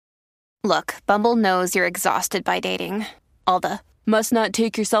Look, Bumble knows you're exhausted by dating. All the must not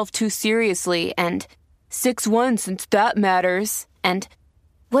take yourself too seriously and 6'1" since that matters. And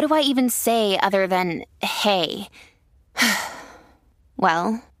what do I even say other than hey?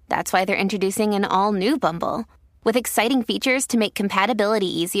 Well, that's why they're introducing an all-new Bumble with exciting features to make compatibility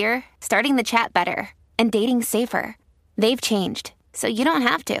easier, starting the chat better, and dating safer. They've changed, so you don't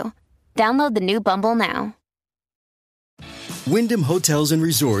have to. Download the new Bumble now. Wyndham Hotels and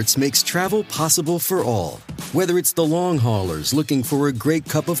Resorts makes travel possible for all. Whether it's the long haulers looking for a great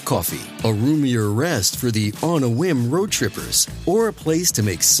cup of coffee, a roomier rest for the on-a-whim road trippers, or a place to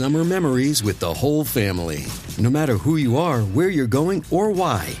make summer memories with the whole family. No matter who you are, where you're going, or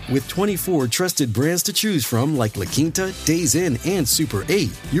why, with 24 trusted brands to choose from like La Quinta, Days Inn, and Super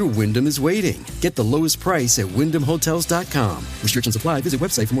 8, your Wyndham is waiting. Get the lowest price at wyndhamhotels.com. Restrictions apply. Visit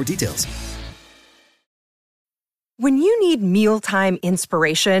website for more details. When you need mealtime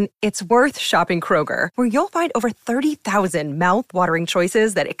inspiration, it's worth shopping Kroger, where you'll find over 30,000 mouth-watering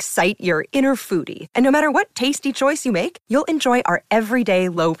choices that excite your inner foodie. And no matter what tasty choice you make, you'll enjoy our everyday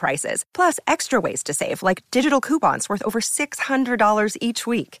low prices, plus extra ways to save, like digital coupons worth over $600 each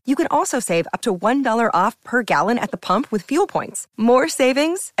week. You can also save up to $1 off per gallon at the pump with fuel points. More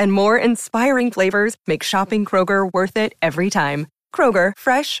savings and more inspiring flavors make shopping Kroger worth it every time. Kroger,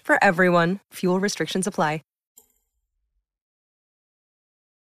 fresh for everyone. Fuel restrictions apply.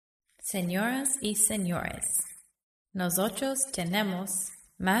 Señoras y señores, nosotros tenemos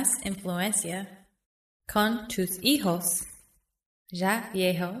más influencia con tus hijos ya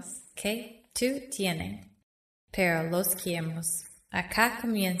viejos que tú tienes, pero los queremos. Acá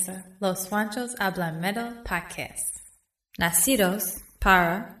comienza Los Juanchos Hablan Metal Podcast. Nacidos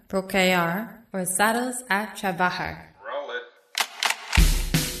para procrear, forzados a trabajar.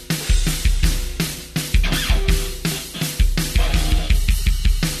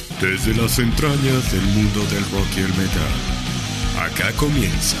 Desde las entrañas del mundo del rock y el metal, acá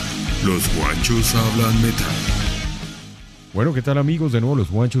comienza Los Juanchos Hablan Metal. Bueno, ¿qué tal amigos? De nuevo Los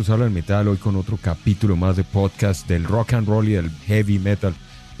Juanchos Hablan Metal, hoy con otro capítulo más de podcast del rock and roll y del heavy metal.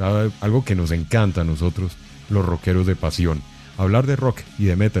 Algo que nos encanta a nosotros, los rockeros de pasión. Hablar de rock y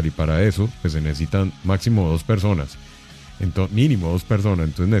de metal, y para eso pues se necesitan máximo 2 personas. Mínimo 2 personas.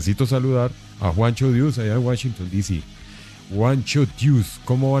 Entonces necesito saludar a Juancho Dios allá en Washington, D.C. Juancho Dios,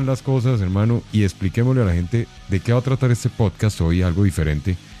 ¿cómo van las cosas, hermano? Y expliquémosle a la gente de qué va a tratar este podcast hoy, algo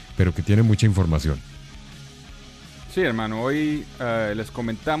diferente, pero que tiene mucha información. Sí, hermano, hoy les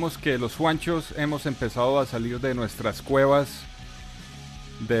comentamos que los Juanchos hemos empezado a salir de nuestras cuevas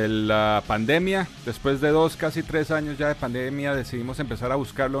de la pandemia. Después de casi 3 años ya de pandemia, decidimos empezar a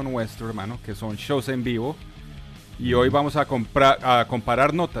buscar lo nuestro, hermano, que son shows en vivo. Y hoy vamos a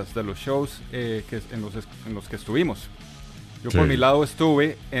comparar notas de los shows en los que estuvimos. Yo por mi lado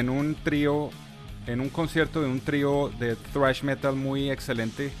estuve en un concierto de un trío de thrash metal muy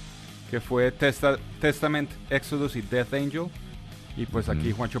excelente que fue Testament, Exodus y Death Angel. Y pues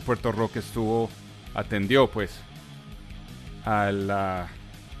aquí Juancho Puerto Roque atendió pues a la...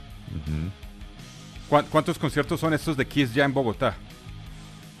 ¿Cuántos conciertos son estos de Kiss ya en Bogotá?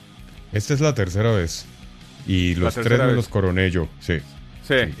 Esta es la 3ª vez. Y los 3 me los coroné yo, sí.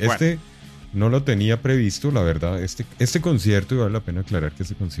 Este no lo tenía previsto, la verdad. Este concierto, y vale la pena aclarar que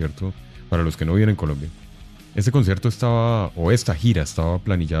este concierto, para los que no viven en Colombia, este concierto esta gira estaba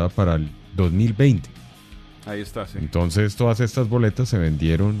planillada para el 2020. Ahí está, sí. Entonces todas estas boletas se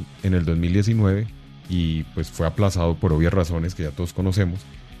vendieron en el 2019 y pues fue aplazado por obvias razones que ya todos conocemos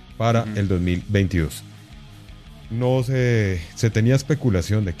para el 2022. No se tenía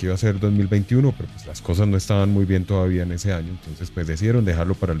especulación de que iba a ser 2021, pero pues las cosas no estaban muy bien todavía en ese año, entonces pues decidieron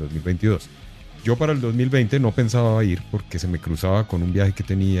dejarlo para el 2022. Yo para el 2020 no pensaba ir porque se me cruzaba con un viaje que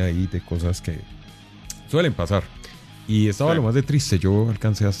tenía ahí de cosas que suelen pasar. Y estaba lo más de triste, yo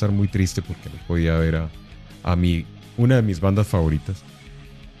alcancé a estar muy triste porque no podía ver a una de mis bandas favoritas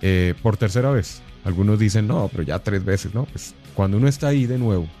por 3ª vez. Algunos dicen, no, pero ya 3 veces, ¿no? Pues cuando uno está ahí de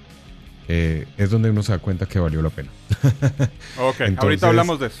nuevo, es donde uno se da cuenta que valió la pena. Ok, entonces, ahorita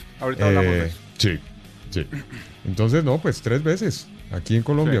hablamos de eso. Sí. Entonces, no, pues 3 veces aquí en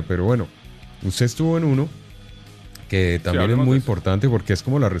Colombia, pero bueno, usted estuvo en uno que también es muy importante porque es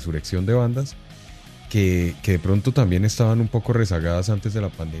como la resurrección de bandas que de pronto también estaban un poco rezagadas antes de la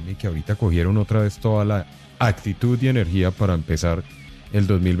pandemia y que ahorita cogieron otra vez toda la actitud y energía para empezar el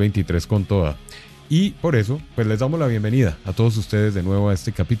 2023 con toda. Y por eso, pues les damos la bienvenida a todos ustedes de nuevo a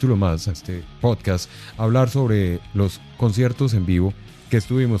este capítulo más, a este podcast, a hablar sobre los conciertos en vivo que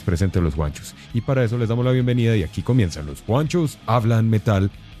estuvimos presentes los Juanchos. Y para eso les damos la bienvenida y aquí comienzan los Juanchos Hablan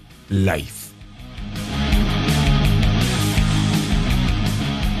Metal Live.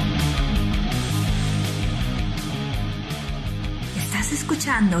 Estás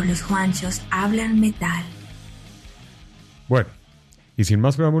escuchando Los Juanchos Hablan Metal. Bueno, y sin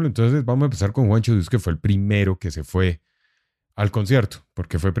más preámbulo, entonces vamos a empezar con Juancho Dios, que fue el primero que se fue al concierto,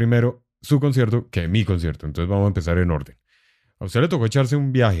 porque fue primero su concierto que mi concierto. Entonces vamos a empezar en orden. A usted le tocó echarse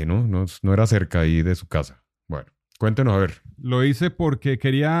un viaje, ¿no? No era cerca ahí de su casa. Bueno, cuéntenos a ver. Lo hice porque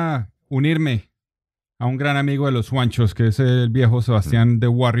quería unirme a un gran amigo de los Juanchos, que es el viejo Sebastián The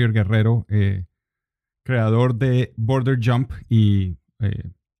Warrior Guerrero, creador de Border Jump y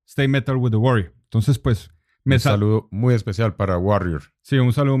Stay Metal with the Warrior. Entonces, pues... Un saludo muy especial para Warrior. Sí,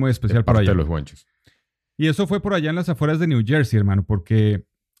 un saludo muy especial para allá. De los Juanchos. Y eso fue por allá en las afueras de New Jersey, hermano, porque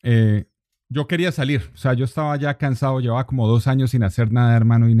yo quería salir. O sea, yo estaba ya cansado, llevaba como 2 años sin hacer nada,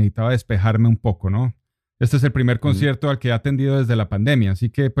 hermano, y necesitaba despejarme un poco, ¿no? Este es el primer concierto al que he atendido desde la pandemia,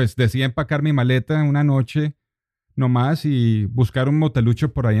 así que pues decidí empacar mi maleta una noche nomás y buscar un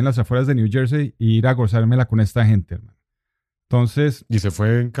motelucho por ahí en las afueras de New Jersey e ir a gozármela con esta gente, hermano. Entonces... ¿Y se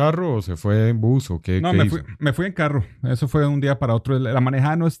fue en carro o se fue en bus o qué? No, ¿qué hizo? me fui en carro. Eso fue de un día para otro. La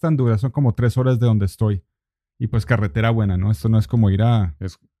manejada no es tan dura, son como 3 horas de donde estoy. Y pues carretera buena, ¿no? Esto no es como ir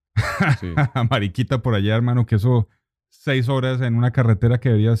sí. a Mariquita por allá, hermano, que eso 6 horas en una carretera que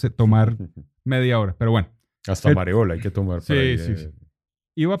debería tomar media hora. Pero bueno. Hasta Mareola hay que tomar. Sí.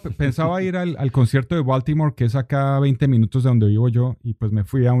 Pensaba ir al concierto de Baltimore, que es acá a 20 minutos de donde vivo yo, y pues me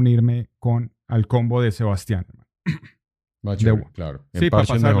fui a unirme al combo de Sebastián, hermano. Claro. Sí, para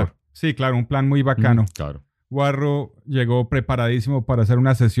pasarla. Mejor. Sí, claro, un plan muy bacano. Claro. Warro llegó preparadísimo para hacer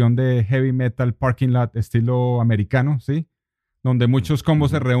una sesión de heavy metal parking lot estilo americano, ¿sí? Donde muchos combos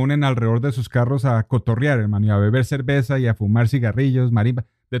se reúnen alrededor de sus carros a cotorrear, hermano, y a beber cerveza y a fumar cigarrillos, marimba.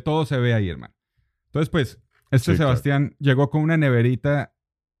 De todo se ve ahí, hermano. Entonces, pues, Sebastián llegó con una neverita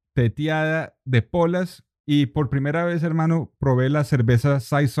teteada de polas y por primera vez, hermano, probé la cerveza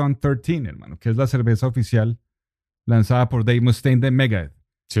Saison 13, hermano, que es la cerveza oficial lanzada por Dave Mustaine de Megadeth.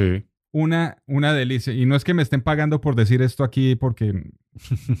 Sí. Una delicia. Y no es que me estén pagando por decir esto aquí porque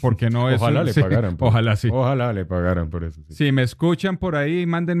no es... Ojalá le pagaran. Ojalá sí. Ojalá le pagaran por eso. Sí. Si me escuchan por ahí,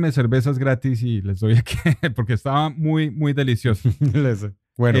 mándenme cervezas gratis y les doy aquí porque estaba muy, muy delicioso.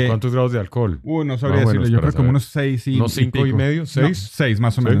 Bueno, ¿cuántos grados de alcohol? No sabría decirlo. Yo creo como unos 6 y ¿Unos 5 y medio? ¿6? No, 6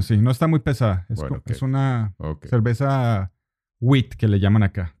 más o menos, sí. No está muy pesada. Es una cerveza wheat que le llaman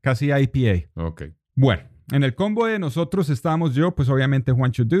acá. Casi IPA. Ok. Bueno. En el combo de nosotros estábamos yo, pues obviamente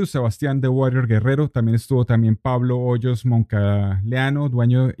Juancho Deuce, Sebastián The Warrior Guerrero, también estuvo Pablo Hoyos Moncaleano,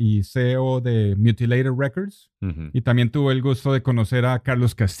 dueño y CEO de Mutilated Records, y también tuve el gusto de conocer a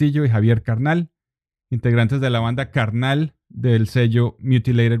Carlos Castillo y Javier Carnal, integrantes de la banda Carnal del sello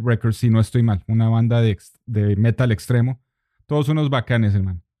Mutilated Records, si no estoy mal, una banda de metal extremo, todos unos bacanes,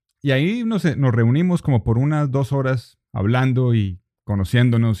 hermano. Y ahí nos reunimos como por unas 2 horas hablando y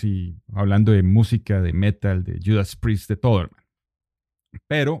conociéndonos y hablando de música, de metal, de Judas Priest, de todo, hermano.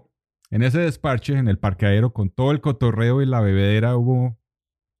 Pero en ese despache, en el parqueadero, con todo el cotorreo y la bebedera, hubo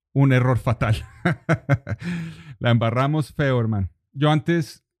un error fatal. La embarramos feo, hermano. Yo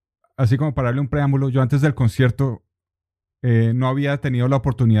antes, así como para darle un preámbulo, yo antes del concierto no había tenido la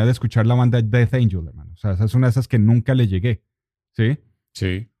oportunidad de escuchar la banda Death Angel, hermano. O sea, esa es una de esas que nunca le llegué. ¿Sí?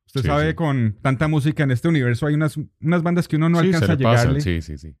 Sí. Usted sabe, con tanta música en este universo hay unas bandas que uno no alcanza a llegarle.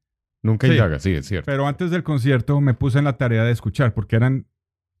 Sí. Nunca indaga, sí, es cierto. Pero antes del concierto me puse en la tarea de escuchar porque eran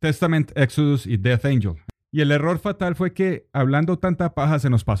Testament, Exodus y Death Angel. Y el error fatal fue que hablando tanta paja se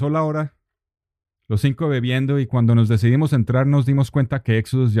nos pasó la hora, los 5 bebiendo, y cuando nos decidimos entrar nos dimos cuenta que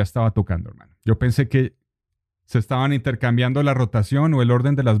Exodus ya estaba tocando, hermano. Yo pensé que se estaban intercambiando la rotación o el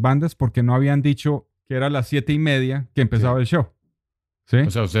orden de las bandas porque no habían dicho que era a las 7:30 que empezaba el show. ¿Sí?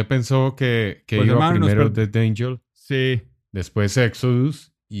 O sea, usted pensó que pues iba primero Death Angel, sí, después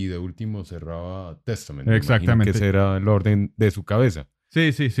Exodus y de último cerraba Testament. Exactamente. Que ese era el orden de su cabeza.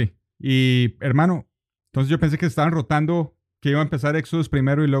 Sí. Y, hermano, entonces yo pensé que estaban rotando, que iba a empezar Exodus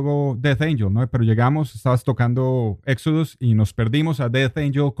primero y luego Death Angel, ¿no? Pero llegamos, estabas tocando Exodus y nos perdimos a Death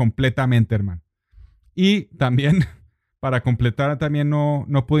Angel completamente, hermano. Y también, para completar, también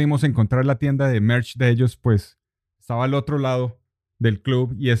no pudimos encontrar la tienda de merch de ellos, pues estaba al otro lado del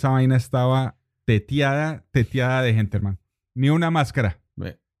club y esa vaina estaba teteada de gente, hermano. Ni una máscara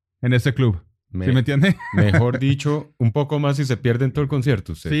en ese club. ¿Sí me entiende? Mejor dicho, un poco más y se pierden todo el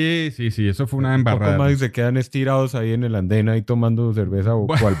concierto usted. Sí, eso fue una embarrada. Un poco más y se quedan estirados ahí en el andén ahí tomando cerveza o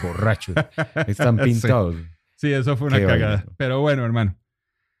cual borracho. Están pintados. Sí, eso fue una cagada. Vaina. Pero bueno, hermano.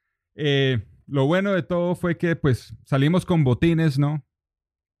 Lo bueno de todo fue que pues salimos con botines, ¿no?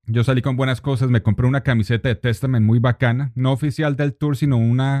 Yo salí con buenas cosas, me compré una camiseta de Testament muy bacana, no oficial del tour, sino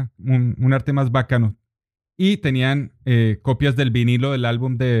un arte más bacano. Y tenían copias del vinilo del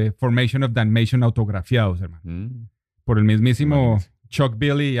álbum de Formation of Damnation autografiados, hermano. Por el mismísimo Chuck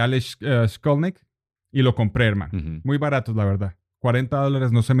Billy y Alex Skolnick y lo compré, hermano. Ujú. Muy baratos, la verdad.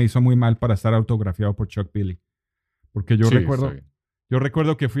 $40 no se me hizo muy mal para estar autografiado por Chuck Billy. Porque Sí, está bien. yo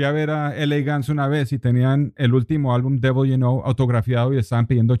recuerdo que fui a ver a LA Guns una vez y tenían el último álbum Devil You Know autografiado y estaban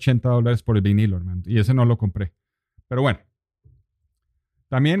pidiendo $80 por el vinilo, hermano. Y ese no lo compré. Pero bueno.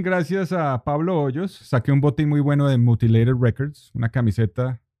 También gracias a Pablo Hoyos saqué un botín muy bueno de Mutilated Records, una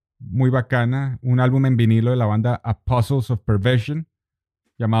camiseta muy bacana, un álbum en vinilo de la banda Apostles of Perversion,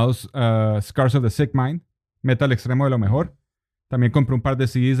 llamados Scars of the Sick Mind, metal extremo de lo mejor. También compré un par de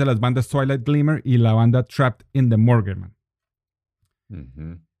CDs de las bandas Twilight Glimmer y la banda Trapped in the Morgue, man.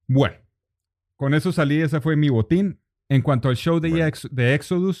 Ujú. Bueno, con eso salí, ese fue mi botín. En cuanto al show de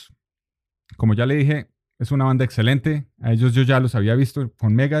Exodus, como ya le dije, es una banda excelente. A ellos yo ya los había visto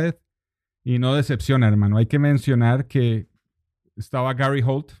con Megadeth y no decepciona, hermano. Hay que mencionar que estaba Gary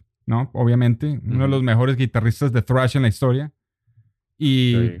Holt, ¿no? Obviamente, uno de los mejores guitarristas de thrash en la historia.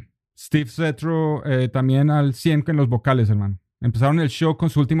 Y Sí. Steve Zetro también al 100 en los vocales, hermano. Empezaron el show con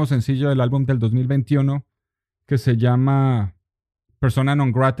su último sencillo del álbum del 2021 que se llama Persona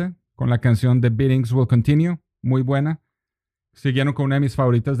Non Grata, con la canción The Beatings Will Continue, muy buena. Siguieron con una de mis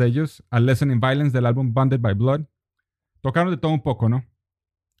favoritas de ellos, A Lesson in Violence del álbum Bonded by Blood. Tocaron de todo un poco, ¿no?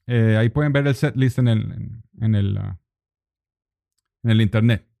 Ahí pueden ver el setlist en el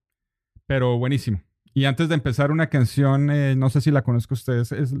internet. Pero buenísimo. Y antes de empezar una canción, no sé si la conozco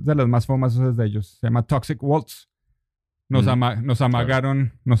ustedes, es de las más famosas de ellos. Se llama Toxic Waltz. Nos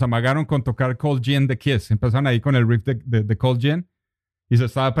amagaron con tocar Cold Gin de Kiss. Empezaron ahí con el riff de Cold Gin y se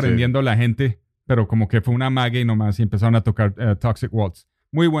estaba aprendiendo la gente, pero como que fue una amague y nomás y empezaron a tocar Toxic Waltz.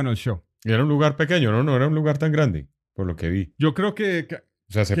 Muy bueno el show. Y era un lugar pequeño, ¿no? No era un lugar tan grande, por lo que vi. Yo creo que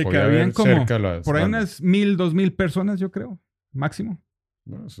O sea, se que podía cabían ver como cerca las por ahí bandas. unas 1,000, 2,000 personas, yo creo, máximo.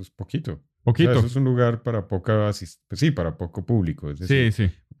 Bueno, eso es poquito. Poquito. O sea, eso es un lugar para para poco público. Es decir,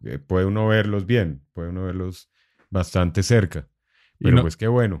 Sí. puede uno verlos bien, puede uno verlos bastante cerca. Y Pero no- pues qué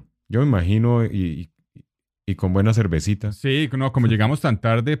bueno. Yo me imagino y con buena cervecita. Sí, no, como llegamos tan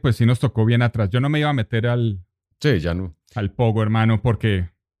tarde, pues sí nos tocó bien atrás. Yo no me iba a meter al Sí, ya no. pogo, hermano, porque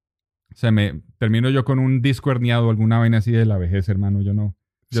termino yo con un disco herniado, alguna vaina así de la vejez, hermano. Yo no.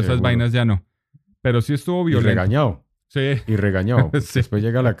 Yo esas Seguro. vainas ya no. Pero sí estuvo Y violento. regañado. Sí. Y regañado. Sí. Después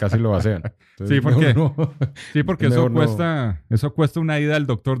llega a la casa y lo vacían. Sí, porque- No. Sí, porque Es eso mejor no. cuesta una ida al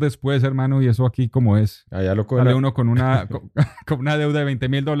doctor después, hermano, y eso aquí como es. Allá lo coge Sale la- uno con una, con una deuda de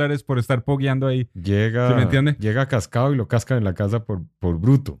 $20,000 por estar pogueando ahí. Llega, ¿Sí me entiende? llega cascado y lo cascan en la casa por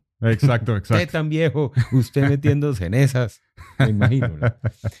bruto. Exacto. Usted tan viejo, usted metiéndose en esas. Me imagino. ¿no?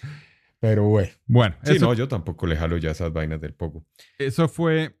 Pero bueno. Bueno, Sí, eso, no, yo tampoco le jalo ya esas vainas del poco. eso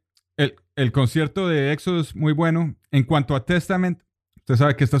fue el concierto de Exodus, muy bueno. En cuanto a Testament, usted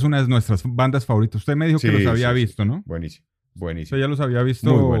sabe que esta es una de nuestras bandas favoritas. Usted me dijo que los había visto, ¿no? Buenísimo. Buenísimo. Usted ya los había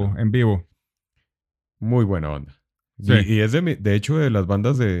visto Muy bueno. en vivo. Muy buena banda. Sí. Y es de hecho de las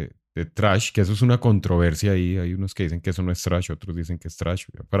bandas de thrash, que eso es una controversia ahí. Hay unos que dicen que eso no es thrash, otros dicen que es thrash.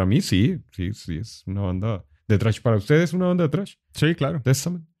 Para mí sí, es una banda de thrash. ¿Para ustedes es una banda de thrash? Sí, claro.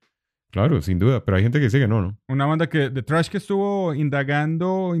 Testament. Claro, sin duda. Pero hay gente que dice que no. Una banda de thrash que estuvo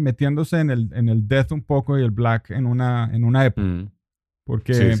indagando y metiéndose en el death un poco y el black en una época. Mm.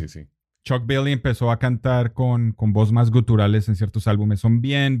 Porque Sí. Chuck Billy empezó a cantar con voz más guturales en ciertos álbumes. Son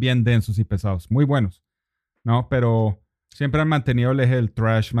bien, bien densos y pesados. Muy buenos, ¿no? Pero siempre han mantenido el eje del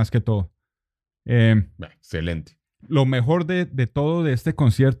thrash más que todo. Excelente. Lo mejor de todo de este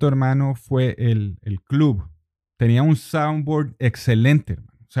concierto, hermano, fue el club. Tenía un soundboard excelente,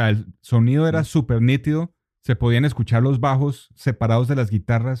 hermano. O sea, el sonido era súper nítido. Se podían escuchar los bajos separados de las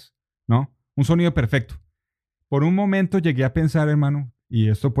guitarras, ¿no? Un sonido perfecto. Por un momento llegué a pensar, hermano, y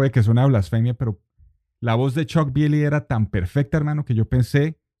esto puede que suene a blasfemia, pero la voz de Chuck Billy era tan perfecta, hermano, que yo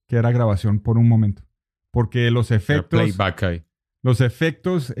pensé que era grabación por un momento. Porque los Era efectos... playback ahí. Los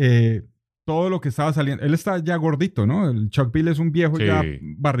efectos, todo lo que estaba saliendo. Él está ya gordito, ¿no? El Chuck Billy es un viejo Sí. ya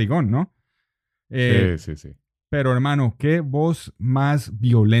barrigón, ¿no? Sí. Pero, hermano, qué voz más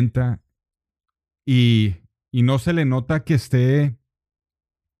violenta. Y no se le nota que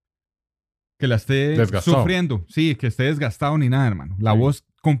la esté Desgastado. sufriendo. Sí, que esté desgastado ni nada, hermano. La Sí. voz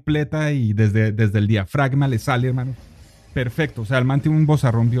completa y desde el diafragma le sale, hermano. Perfecto. O sea, el man tiene un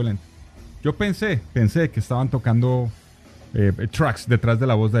vozarrón violento. Yo pensé que estaban tocando tracks detrás de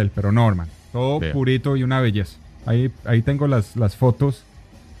la voz de él, pero no, hermano. Todo Vea. purito y una belleza. Ahí tengo las fotos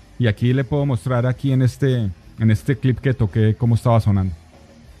y aquí le puedo mostrar aquí en este clip que toqué cómo estaba sonando.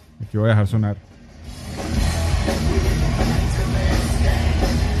 Aquí voy a dejar sonar.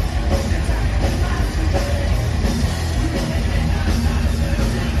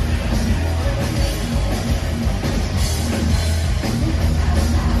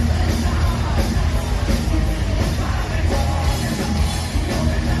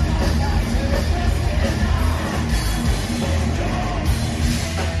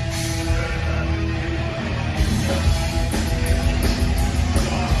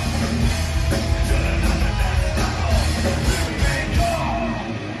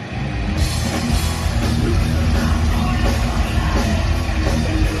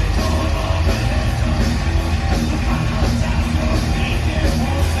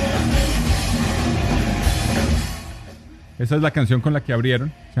 Esa es la canción con la que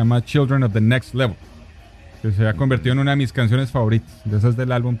abrieron. Se llama Children of the Next Level, que se ha convertido en una de mis canciones favoritas. De esas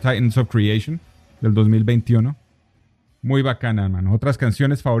del álbum Titans of Creation del 2021. Muy bacana, hermano. Otras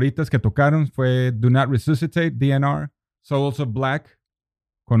canciones favoritas que tocaron fue Do Not Resuscitate, DNR, Souls of Black,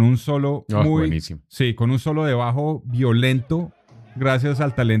 con un solo buenísimo. Sí, con un solo de bajo violento, gracias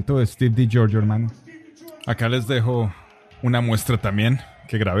al talento de Steve DiGiorgio, hermano. Acá les dejo una muestra también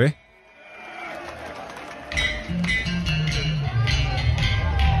que grabé.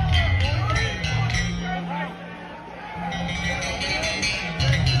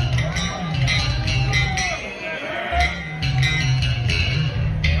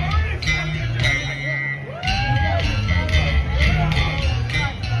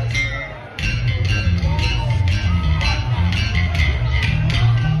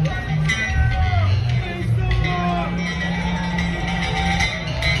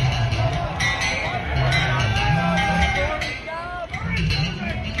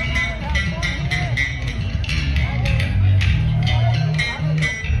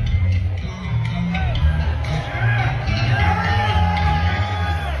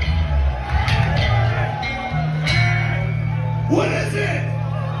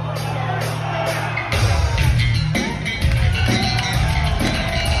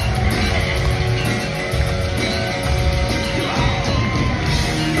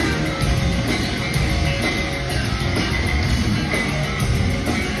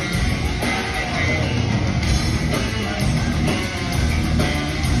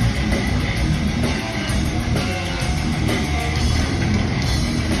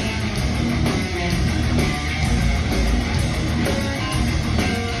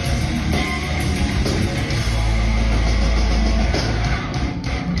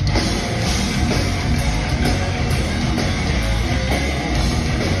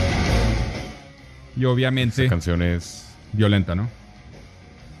 Y obviamente... Esa canción es... violenta, ¿no?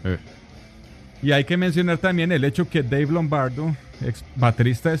 Y hay que mencionar también el hecho que Dave Lombardo, ex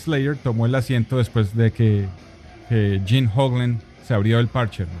baterista de Slayer, tomó el asiento después de que Gene Hoglan se abrió el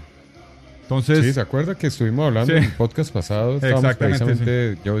parche, ¿no? Entonces... Sí, ¿se acuerda que estuvimos hablando en el podcast pasado? Estábamos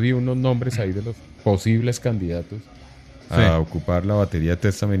precisamente... Sí. Yo di unos nombres ahí de los posibles candidatos a ocupar la batería de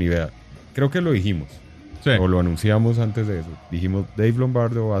Testament y vea, creo que lo dijimos. Sí. O lo anunciamos antes de eso. Dijimos, Dave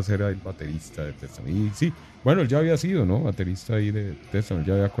Lombardo va a ser el baterista de Testament. Y sí, bueno, él ya había sido, ¿no? Baterista ahí de Testament,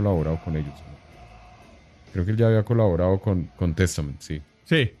 ya había colaborado con ellos, ¿no? Creo que él ya había colaborado con Testament, sí.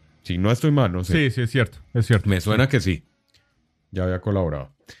 Sí. Sí, no estoy mal, no sé. Sí, es cierto, es cierto. Me suena que sí. Ya había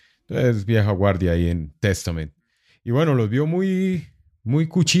colaborado. Entonces, vieja guardia ahí en Testament. Y bueno, los vio muy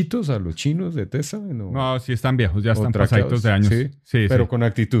cuchitos a los chinos de Testament. No, sí están viejos, ya están pasaditos de años. Sí, pero con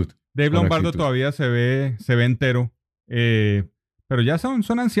actitud. Dave Lombardo todavía se ve entero, pero ya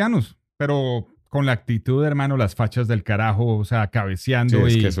son ancianos, pero con la actitud, hermano, las fachas del carajo, o sea, cabeceando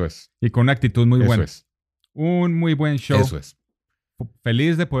sí, es que eso es. Y con una actitud muy buena. Es. Un muy buen show. Eso es.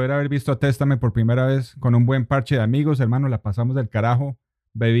 Feliz de poder haber visto a Testament por primera vez con un buen parche de amigos, hermano, la pasamos del carajo,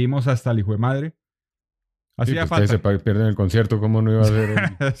 bebimos hasta el hijo de madre. Hacía falta. Ustedes se pierden el concierto, ¿cómo no iba a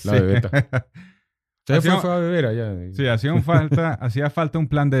ser la bebeta? Usted fue a beber allá. Sí, hacía falta un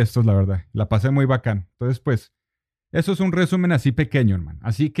plan de estos, la verdad. La pasé muy bacán. Entonces, pues, eso es un resumen así pequeño, hermano.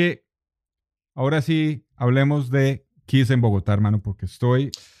 Así que, ahora sí, hablemos de Kiss en Bogotá, hermano, porque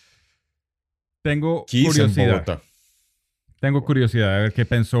tengo Kiss curiosidad. En Bogotá. Tengo curiosidad de ver qué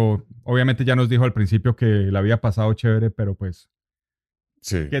pensó. Obviamente ya nos dijo al principio que le había pasado chévere, pero pues,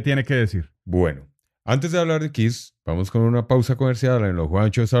 sí. ¿Qué tiene que decir? Bueno. Antes de hablar de Kiss, vamos con una pausa comercial en los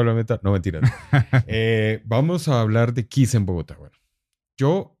Juanchos Hablan Metal. No, mentira. Vamos a hablar de Kiss en Bogotá. Bueno,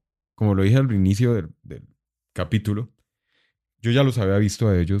 yo, como lo dije al inicio del capítulo, yo ya los había visto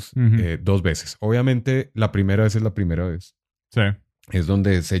a ellos 2 veces. Obviamente, la primera vez es la primera vez. Sí. Es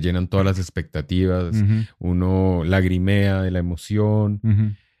donde se llenan todas las expectativas. Uno lagrimea de la emoción.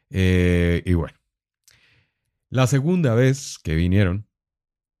 Y bueno. La segunda vez que vinieron,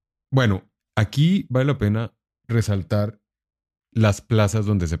 bueno, aquí vale la pena resaltar las plazas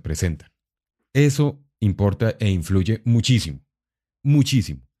donde se presentan. Eso importa e influye muchísimo,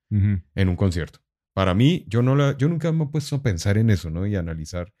 muchísimo en un concierto. Para mí, yo nunca me he puesto a pensar en eso, ¿no? Y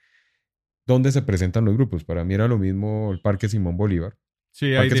analizar dónde se presentan los grupos. Para mí era lo mismo el Parque Simón Bolívar. Sí,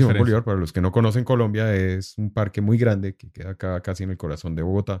 hay Parque diferencia. Simón Bolívar, para los que no conocen Colombia, es un parque muy grande que queda acá casi en el corazón de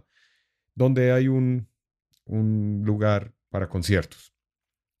Bogotá, donde hay un lugar para conciertos.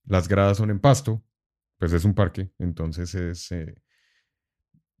 Las gradas son en pasto, pues es un parque, entonces es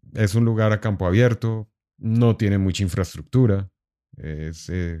un lugar a campo abierto, no tiene mucha infraestructura,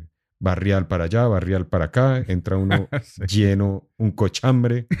 es barrial para allá, barrial para acá, entra uno Sí. lleno, un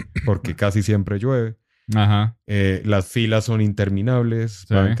cochambre, porque casi siempre llueve. Ajá. Las filas son interminables,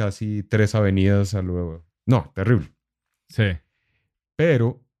 Sí. van casi 3 avenidas a lo... No, terrible. Sí.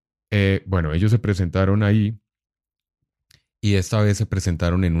 Pero, bueno, ellos se presentaron ahí y esta vez se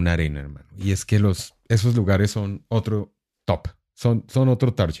presentaron en una arena, hermano. Y es que esos lugares son otro top, son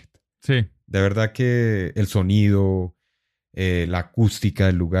otro target. Sí. De verdad que el sonido, la acústica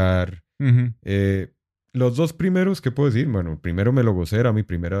del lugar. Ujú. Los dos primeros, ¿qué puedo decir? Bueno, el primero me lo gocé, era mi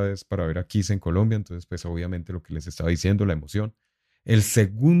primera vez para ver a Kiss en Colombia, entonces pues obviamente lo que les estaba diciendo, la emoción. El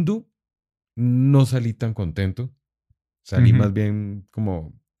segundo, no salí tan contento. Salí Ujú. más bien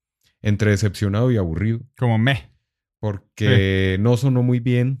como entre decepcionado y aburrido, Como me. porque no sonó muy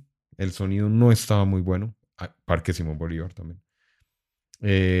bien, el sonido no estaba muy bueno. Parque Simón Bolívar también.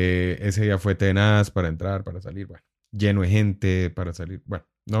 Ese día fue tenaz para entrar, para salir, bueno, lleno de gente para salir. Bueno,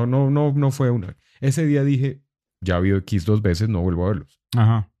 no fue una. Ese día dije, ya vi Kiss 2 veces, no vuelvo a verlos.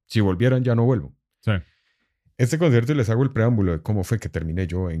 Ajá. Si volvieran, ya no vuelvo. Sí. Este concierto, les hago el preámbulo de cómo fue que terminé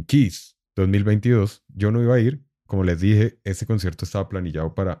yo en Kiss 2022. Yo no iba a ir, como les dije, este concierto estaba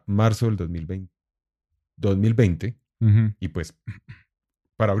planillado para marzo del 2020 Ujú. y pues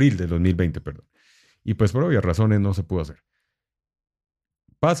para abril del 2020, perdón. Y pues por obvias razones no se pudo hacer.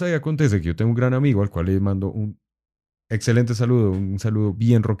 Pasa y acontece que yo tengo un gran amigo al cual le mando un excelente saludo, un saludo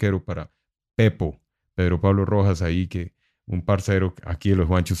bien rockero para Pepo, Pedro Pablo Rojas ahí, que un parcero aquí de los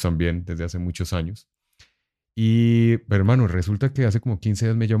Juanchos también desde hace muchos años. Y, pero, hermano, resulta que hace como 15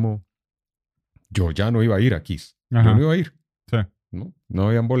 días me llamó. Yo ya no iba a ir a Kiss. Ajá. Yo no iba a ir. Sí. No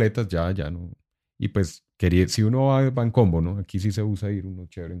habían boletas, ya no. Y pues, si uno va en combo, ¿no? Aquí sí se usa ir uno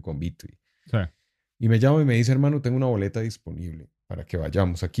chévere en combito. Sí. Y me llama y me dice, hermano, tengo una boleta disponible para que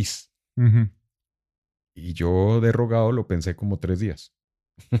vayamos a Kiss. Ujú. Y yo de rogado lo pensé como 3 días.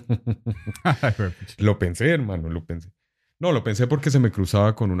 Lo pensé, hermano, lo pensé. No, lo pensé porque se me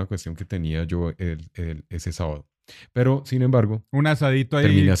cruzaba con una cuestión que tenía yo ese sábado. Pero, sin embargo, Un asadito ahí.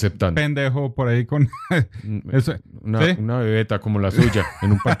 terminé aceptando. Pendejo por ahí con... Eso. ¿Sí? Una bebeta como la suya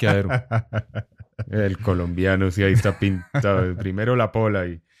en un parqueadero. El colombiano, sí, ahí está pintado. Primero la pola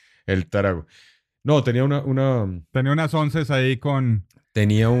y el tarago. No, tenía Tenía unas onces ahí con...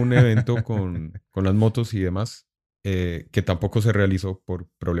 tenía un evento con las motos y demás, que tampoco se realizó por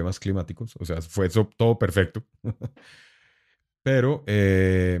problemas climáticos. O sea, fue eso todo perfecto. Pero,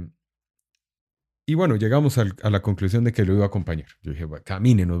 y bueno, llegamos a la conclusión de que lo iba a acompañar. Yo dije, bueno,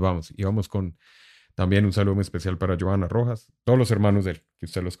 camine, nos vamos. Íbamos con también un saludo muy especial para Joana Rojas, todos los hermanos de él, que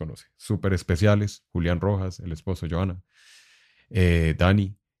usted los conoce, súper especiales, Julián Rojas, el esposo de Joana,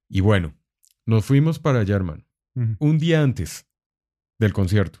 Dani. Y bueno, nos fuimos para allá, hermano. Ujú. Un día antes del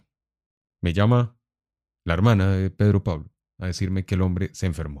concierto, me llama la hermana de Pedro Pablo a decirme que el hombre se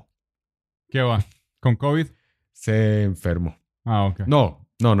enfermó. ¿Qué va? ¿Con COVID? Se enfermó. Ah, ok. No,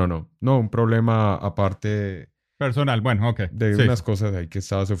 un problema aparte Personal, bueno, ok. de Sí, unas sí. cosas ahí que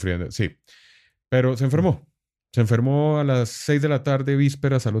estaba sufriendo. Sí, pero se enfermó. Se enfermó a las 6 de la tarde,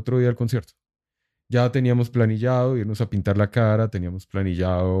 vísperas al otro día del concierto. Ya teníamos planillado irnos a pintar la cara, teníamos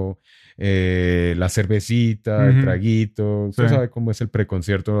planillado la cervecita, el Ujú. traguito. Usted Sí. sabe cómo es el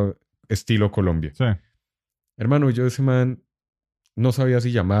preconcierto estilo Colombia. Sí. Hermano, yo ese man no sabía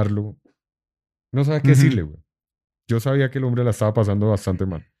si llamarlo, no sabía qué Ujú. decirle, güey. Yo sabía que el hombre la estaba pasando bastante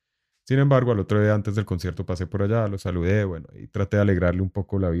mal. Sin embargo, al otro día antes del concierto pasé por allá, lo saludé, bueno, y traté de alegrarle un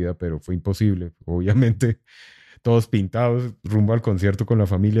poco la vida, pero fue imposible. Obviamente, todos pintados, rumbo al concierto con la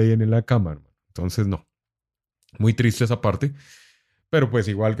familia ahí en la cama, hermano. Entonces, no. Muy triste esa parte, pero pues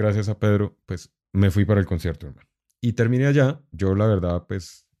igual, gracias a Pedro, pues me fui para el concierto, hermano. Y terminé allá. Yo, la verdad,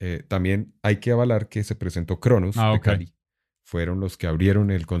 pues también hay que avalar que se presentó Cronos Ah, de ok. Cali. Fueron los que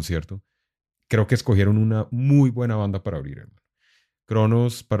abrieron el concierto. Creo que escogieron una muy buena banda para abrir, hermano.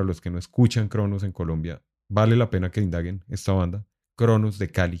 Cronos, para los que no escuchan Cronos en Colombia, vale la pena que indaguen esta banda. Cronos de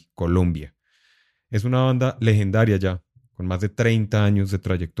Cali, Colombia. Es una banda legendaria ya, con más de 30 años de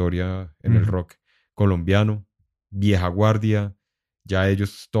trayectoria en el Ujú. rock colombiano, vieja guardia, ya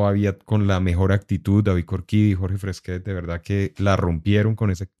ellos todavía con la mejor actitud, David Corquidi y Jorge Fresquet, de verdad que la rompieron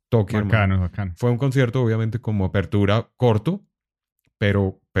con ese toque, hermano. Bacano, bacano. Fue un concierto, obviamente, como apertura corto,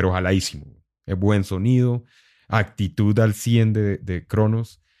 pero jaladísimo. Buen sonido, actitud al 100 de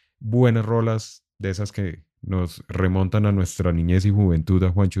Cronos, buenas rolas de esas que nos remontan a nuestra niñez y juventud,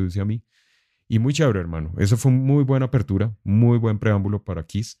 a Juanchos y a mí. Y muy chévere, hermano. Eso fue muy buena apertura, muy buen preámbulo para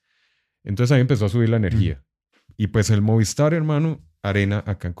Kiss. Entonces ahí empezó a subir la energía. Y pues el Movistar, hermano, Arena,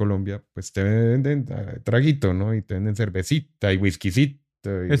 acá en Colombia, pues te venden traguito, ¿no? Y te venden cervecita y whiskycito.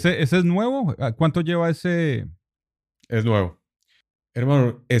 ¿Ese es nuevo? ¿Cuánto lleva ese? Es nuevo.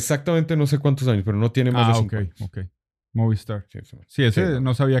 Hermano, exactamente no sé cuántos años, pero no tiene más de Ah, ok, 5 años. ok. Movistar. Sí, ese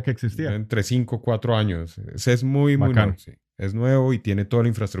no sabía que existía. Entre 5 o 4 años. Ese es muy Bacano. nuevo. Sí. Es nuevo y tiene toda la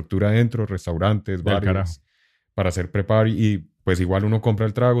infraestructura adentro, restaurantes, bares, para hacer prepar. Y pues igual uno compra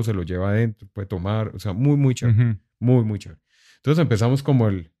el trago, se lo lleva adentro, puede tomar. O sea, muy chévere. Muy chévere. Entonces empezamos como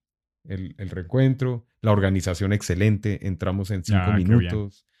el reencuentro, la organización excelente. Entramos en 5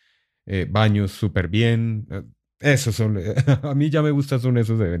 minutos. Baños súper bien. Esos son, a mí ya me gustan son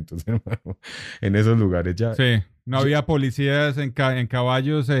esos eventos, hermano. En esos lugares ya. Sí, no había policías en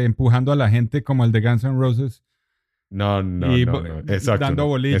caballos empujando a la gente como el de Guns N' Roses. No. Exacto. Dando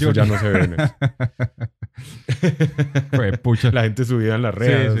bolillos. Eso ya no se ve en eso. Pues, pucha. La gente subida en las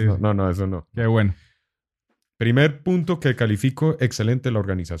redes. Sí. No, eso no. Qué bueno. Primer punto que califico, excelente la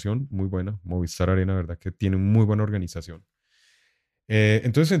organización, muy buena. Movistar Arena, verdad que tiene muy buena organización.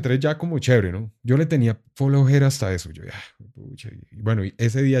 Entonces entré ya como chévere, ¿no? Yo le tenía flojera hasta eso. Yo ya, pucha. Y bueno, y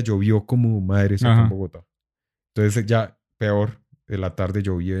ese día llovió como madres acá en Bogotá. Entonces ya peor, de la tarde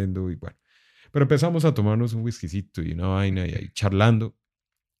lloviendo y bueno. Pero empezamos a tomarnos un whiskycito y una vaina y ahí charlando.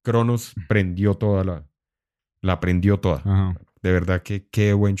 Cronos prendió toda la prendió toda. Ajá. De verdad que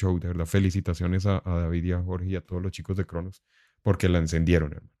qué buen show. De verdad, felicitaciones a David y a Jorge y a todos los chicos de Cronos porque la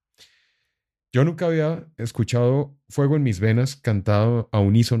encendieron, hermano. Yo nunca había escuchado Fuego en mis venas cantado a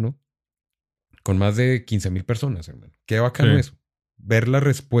unísono con más de 15,000 personas, hermano. Qué bacano eso. Ver la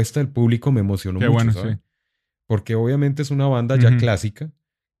respuesta del público me emocionó mucho, bueno, ¿sabes? sí. Porque obviamente es una banda ya clásica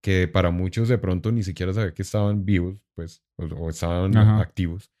que para muchos de pronto ni siquiera sabía que estaban vivos, pues, o estaban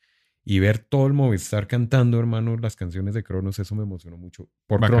activos. Y ver todo el Movistar cantando, hermano, las canciones de Cronos, eso me emocionó mucho.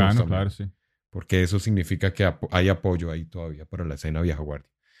 Por Bacano, Cronos también. claro, sí. Porque eso significa que hay apoyo ahí todavía para la escena vieja guardia.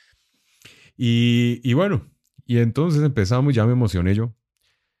 Y bueno, y entonces empezamos, ya me emocioné yo.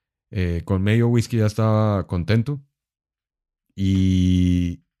 Con medio whisky ya estaba contento.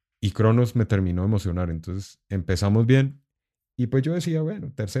 Y Cronos me terminó de emocionar. Entonces empezamos bien. Y pues yo decía,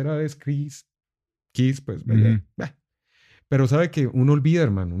 bueno, tercera vez Kiss, pues, bah. Pero sabe que uno olvida,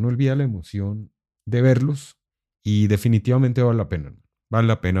 hermano, uno olvida la emoción de verlos y definitivamente vale la pena, ¿no? Vale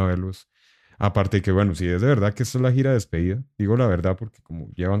la pena verlos. Aparte de que, bueno, si es de verdad que esta es la gira de despedida, digo la verdad porque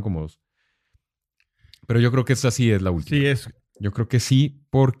como llevan como 2. Pero yo creo que esta sí es la última. Sí es. Yo creo que sí,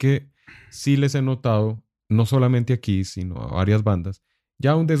 porque sí les he notado, no solamente aquí, sino a varias bandas,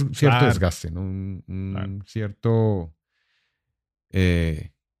 ya un cierto desgaste, ¿no? Un cierto...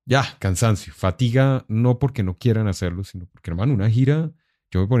 cansancio, fatiga, no porque no quieran hacerlo, sino porque, hermano, una gira,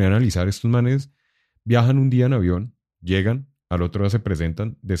 yo me ponía a analizar, estos manes viajan un día en avión, llegan, al otro día se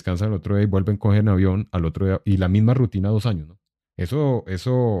presentan, descansan el otro día y vuelven, cogen avión al otro día, y la misma rutina 2 años, ¿no?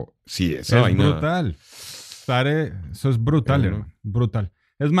 Eso sí, esa vaina... Es brutal. Eso es brutal, hermano, brutal.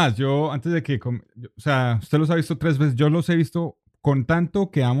 Es más, yo antes de que, o sea, usted los ha visto 3 veces, yo los he visto, con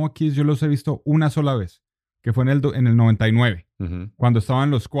tanto que amo a Kiss, yo los he visto una sola vez, que fue en el 99. Cuando estaban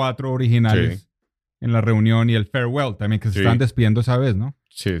los 4 originales en la reunión y el farewell también, que se estaban despidiendo esa vez, ¿no?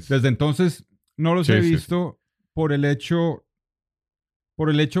 Sí. Desde entonces no los he visto por el hecho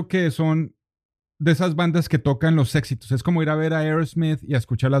que son de esas bandas que tocan los éxitos. Es como ir a ver a Aerosmith y a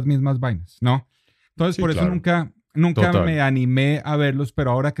escuchar las mismas vainas, ¿no? Entonces por eso nunca me animé a verlos, pero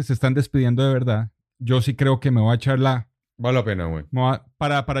ahora que se están despidiendo de verdad, yo sí creo que me voy a echar Vale la pena, güey.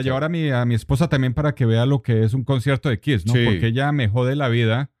 Para llevar a mi esposa también para que vea lo que es un concierto de Kiss, ¿no? Sí. Porque ella me jode la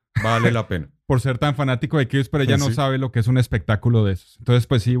vida. Vale la pena. Por ser tan fanático de Kiss, pero ella no sabe lo que es un espectáculo de esos. Entonces,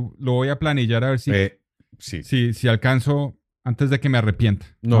 pues sí, lo voy a planillar a ver si alcanzo antes de que me arrepienta.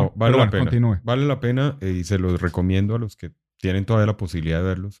 No, vale la pena. Continúe. Vale la pena y se los recomiendo a los que tienen todavía la posibilidad de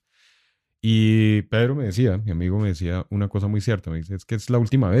verlos. Y Pedro mi amigo me decía una cosa muy cierta. Me dice, es que es la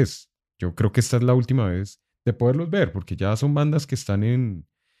última vez. Yo creo que esta es la última vez de poderlos ver, porque ya son bandas que están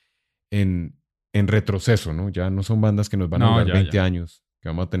en retroceso, ¿no? Ya no son bandas que nos van a durar 20 años, que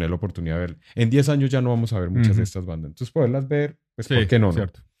vamos a tener la oportunidad de ver. En 10 años ya no vamos a ver muchas de estas bandas. Entonces, poderlas ver, pues, ¿por qué no?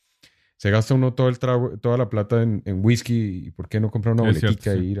 Cierto. Se gasta uno todo el trago, toda la plata en whisky, y ¿por qué no comprar una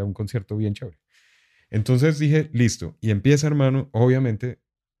boletica e ir a un concierto bien chévere? Entonces dije, listo. Y empieza, hermano, obviamente,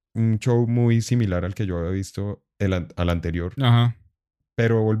 un show muy similar al que yo había visto al anterior. Ajá.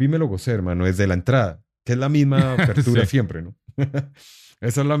 Pero volví me lo gocé, hermano, desde la entrada, que es la misma apertura siempre, ¿no?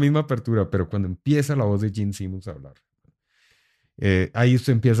 Esa es la misma apertura, pero cuando empieza la voz de Gene Simmons a hablar, ahí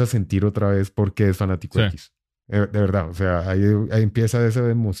usted empieza a sentir otra vez por qué es fanático de Kiss. De verdad, o sea, ahí empieza esa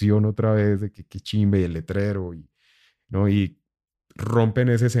emoción otra vez de que chimbe y el letrero, ¿no? Y rompen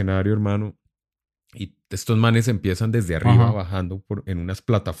ese escenario, hermano, y estos manes empiezan desde arriba, bajando en unas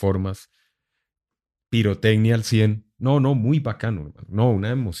plataformas, pirotecnia al 100. No, muy bacano, hermano. No, una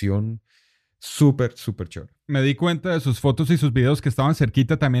emoción súper, súper chévere. Me di cuenta de sus fotos y sus videos que estaban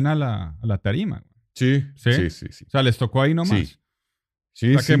cerquita también a la tarima. Sí, ¿Sí? sí, sí, sí. O sea, les tocó ahí nomás. Sí,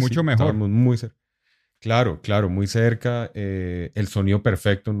 sí, O sea, que sí, mucho sí, mejor. estábamos muy cerca. Claro, claro, muy cerca. El sonido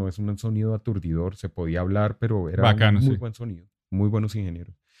perfecto, no es un sonido aturdidor. Se podía hablar, pero era Bacano, un muy sí. buen sonido. Muy buenos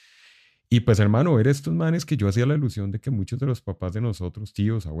ingenieros. Y pues, hermano, ver estos manes que yo hacía la ilusión de que muchos de los papás de nosotros,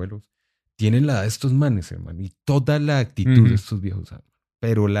 tíos, abuelos, tienen la edad de estos manes, hermano. Y toda la actitud de estos viejos, hermano.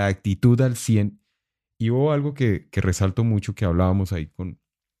 Pero la actitud al 100. Y hubo algo que resalto mucho que hablábamos ahí con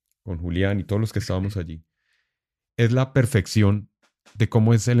Julián y todos los que estábamos allí. Es la perfección de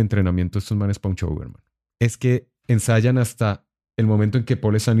cómo es el entrenamiento de estos manes para un show, hermano. Es que ensayan hasta el momento en que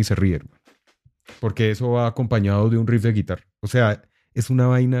Paul Stanley se ríe, hermano. Porque eso va acompañado de un riff de guitarra. O sea, es una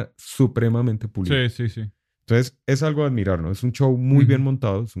vaina supremamente pulida. Sí, sí, sí. Entonces, es algo a admirar, ¿no? Es un show muy bien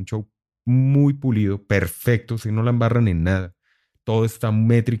montado, es un show muy pulido, perfecto, si no la embarran en nada. Todo está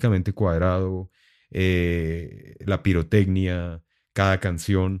métricamente cuadrado, la pirotecnia, cada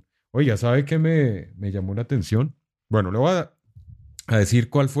canción. Oiga, ¿sabe qué me llamó la atención? Bueno, le voy a decir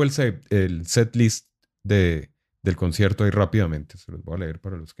cuál fue el set list del concierto ahí rápidamente. Se los voy a leer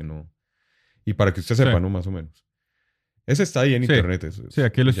para los que no... Y para que usted sepa, ¿no? Más o menos. Ese está ahí en Sí. internet. Sí,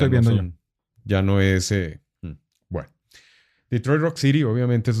 aquí lo estoy viendo yo. Ya no es... bueno. Detroit Rock City,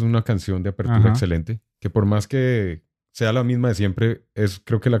 obviamente, es una canción de apertura excelente. Que por más que sea la misma de siempre, es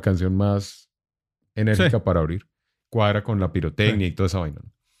creo que la canción más enérgica para abrir. Cuadra con la pirotecnia y toda esa vaina,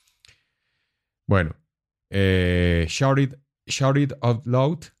 ¿no? Bueno. Shout It Out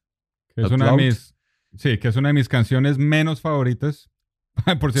Loud. Que es una de mis... Sí, que es una de mis canciones menos favoritas.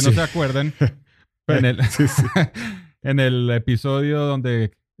 Por si no se acuerdan. En el episodio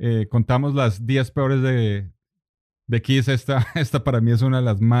donde contamos las 10 peores de Kiss, esta para mí es una de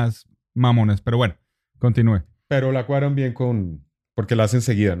las más mamones. Pero bueno, continúe. Pero la cuadran bien porque la hacen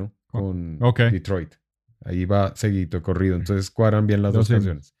seguida, ¿no? Con Detroit. Ahí va seguido, corrido. Entonces cuadran bien las dos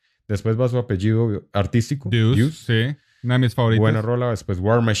canciones. Después va su apellido artístico. Deuce, sí. Una de mis favoritas. Buena rola. Después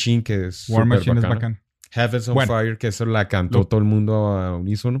War Machine, que es War Machine bacana. es bacán. Heaven's on Fire, que eso la cantó todo el mundo a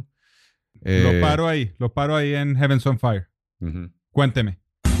unísono. Lo paro ahí en Heaven's on Fire. Cuénteme.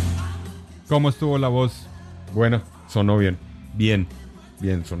 ¿Cómo estuvo la voz? Buena, sonó bien. Bien,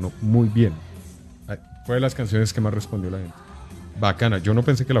 sonó muy bien. Fue de las canciones que más respondió la gente. Bacana, yo no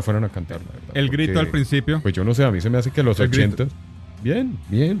pensé que la fueran a cantar, la verdad. El grito al principio. Pues yo no sé, a mí se me hace que los 80.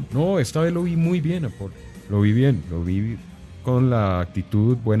 Bien. No, esta vez lo vi muy bien, Apolo. Lo vi bien, lo vi con la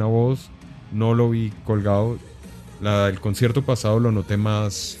actitud, buena voz. No lo vi colgado. El concierto pasado lo noté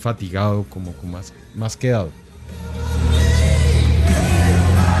más fatigado, como más quedado.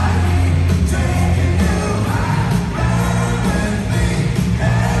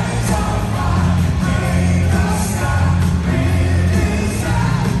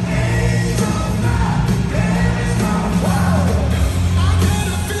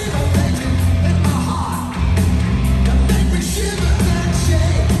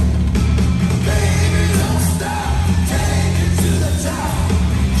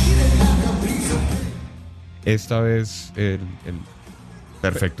 Esta vez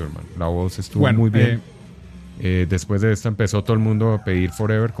perfecto, hermano. La voz estuvo muy bien. Después de esta empezó todo el mundo a pedir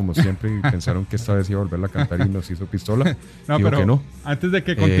Forever, como siempre, y pensaron que esta vez iba a volverla a cantar y nos hizo pistola. No, digo pero que no. Antes de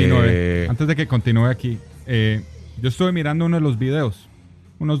que continúe aquí, yo estuve mirando uno de los videos,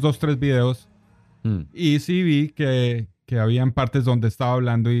 unos 2-3 videos, y sí vi que habían partes donde estaba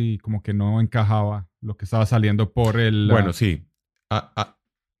hablando y como que no encajaba lo que estaba saliendo por el... Bueno, sí.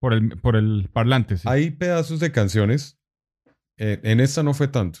 Por el parlante, sí. Hay pedazos de canciones. En esta no fue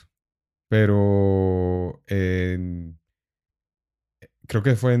tanto. Pero creo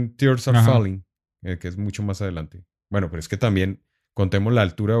que fue en Tears Are Falling, que es mucho más adelante. Bueno, pero es que también contemos la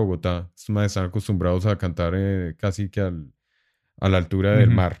altura de Bogotá. Estos manes están acostumbrados a cantar casi que a la altura del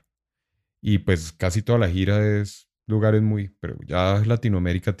mar. Y pues casi toda la gira es lugares pero ya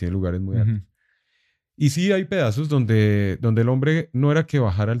Latinoamérica tiene lugares muy altos. Y sí hay pedazos donde el hombre no era que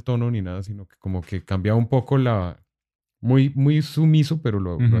bajara el tono ni nada, sino que como que cambiaba un poco muy, muy sumiso, pero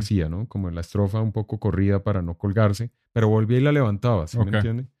lo hacía, ¿no? Como en la estrofa un poco corrida para no colgarse, pero volvía y la levantaba, ¿sí me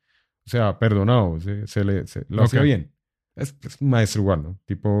entiende? O sea, perdonado, lo hacía bien. Es un maestro igual, ¿no?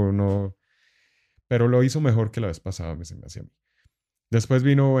 Tipo, no... Pero lo hizo mejor que la vez pasada, se me hacía a mí. Después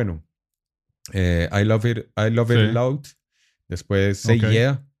vino, bueno, I Love It Loud. Después Say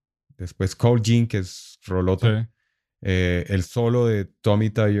Yeah. Después Cold Jean, que es rolota. El solo de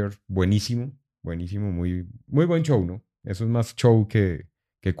Tommy Thayer, buenísimo. Buenísimo, muy, muy buen show, ¿no? Eso es más show que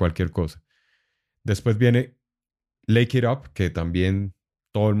cualquier cosa. Después viene Lake It Up, que también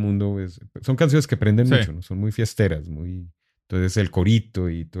todo el mundo... son canciones que prenden mucho, ¿no? Son muy fiesteras, entonces el corito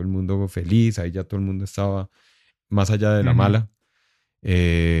y todo el mundo feliz. Ahí ya todo el mundo estaba más allá de la mala.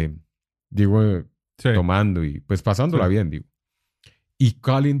 tomando y pues pasándola bien, digo. Y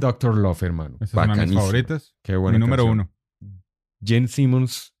Calling Dr. Love, hermano. Esa es una de mis favoritas. Qué buena Mi número canción. 1.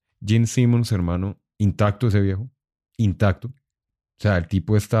 Gene Simmons, hermano, intacto ese viejo. Intacto. O sea, el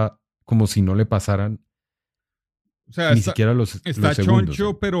tipo está como si no le pasaran O sea, ni siquiera los está segundos.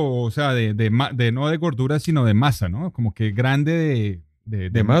 choncho, pero, o sea, no de gordura, sino de masa, ¿no? Como que grande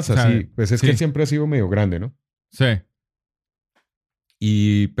de masa, o sea, sí. Pues es que él siempre ha sido medio grande, ¿no? Sí.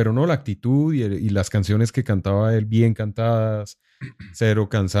 Pero no, la actitud y las canciones que cantaba él, bien cantadas, cero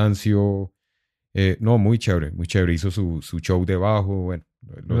cansancio. No, muy chévere, muy chévere. Hizo su show de bajo, bueno.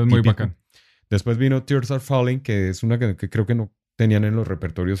 Lo Es muy típico. bacán. Después vino Tears Are Falling, que es una que creo que no tenían en los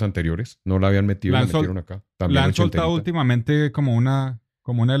repertorios anteriores. No la habían metido, la metieron acá. También la han soltado ochenterita. últimamente como una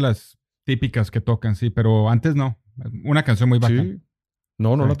de las típicas que tocan, sí, pero antes no. Una canción muy bacana. Sí.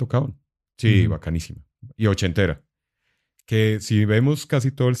 No Sí. la tocaban. Sí, Ujú. bacanísima. Y ochentera. Que si vemos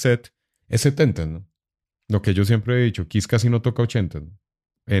casi todo el set, es 70, ¿no? Lo que yo siempre he dicho, Kiss casi no toca 80, ¿no?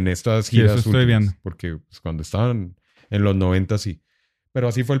 En estas Sí, eso giras estoy últimas, viendo. porque pues, cuando estaban en los 90 sí. Pero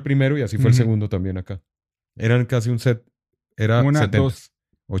así fue el primero y así fue el Ujú. segundo también acá. Eran casi un set, era 1, 70. 2,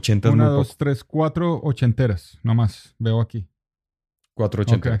 80 es 1, muy 2, poco. 3, 4 ochenteras, nomás veo aquí. 4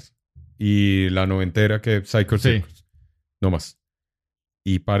 ochenteras. Y la noventera que Psycho Sí. Circus. No más.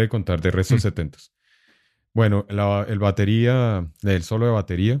 Y pare de contar de resto 70s. Bueno, el batería, el solo de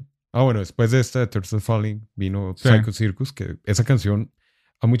batería. Bueno, después de esta de Tears Are Falling vino Sí. Psycho Circus, que esa canción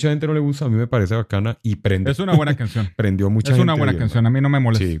a mucha gente no le gusta, a mí me parece bacana y prende. Es una buena canción. Prendió mucha Es gente. una buena canción, a mí no me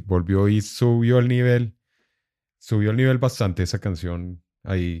molesta. Sí, volvió y subió el nivel bastante esa canción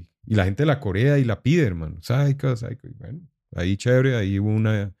ahí. Y la gente la corea y la pide, hermano. Psycho. Y bueno, ahí chévere, ahí hubo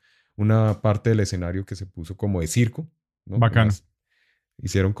una parte del escenario que se puso como de circo, ¿no? Bacano. Además,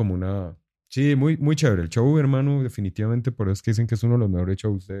 hicieron como una... Sí, muy, muy chévere. El show, hermano, definitivamente, por eso es que dicen que es uno de los mejores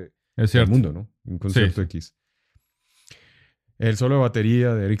shows Es del cierto. mundo, ¿no? Un concierto Sí. de Kiss. El solo de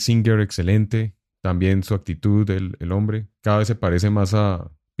batería de Eric Singer, excelente. También su actitud, el hombre. Cada vez se parece más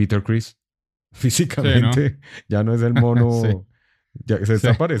a Peter Criss. Físicamente, ya no es el mono. Sí. Ya se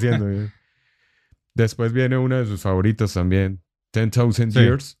está pareciendo. Después viene una de sus favoritas también, 10,000 Sí.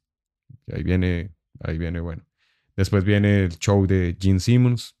 Years. Y ahí viene, bueno. Después viene el show de Gene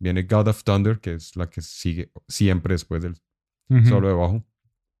Simmons, viene God of Thunder, que es la que sigue siempre después del Ujú. solo de bajo.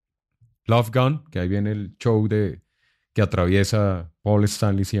 Love Gun, que ahí viene el show que atraviesa Paul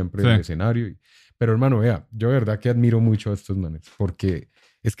Stanley siempre Sí. el escenario. Pero hermano, vea, yo de verdad que admiro mucho a estos manes, porque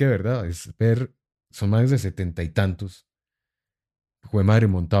es que de verdad, son más de 70 y tantos. Jue madre,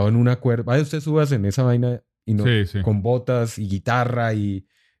 montado en una cuerda. Vaya usted subas en esa vaina y no, Sí. con botas y guitarra y...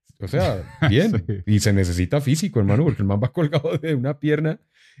 O sea, bien. Sí. Y se necesita físico, hermano, porque el man va colgado de una pierna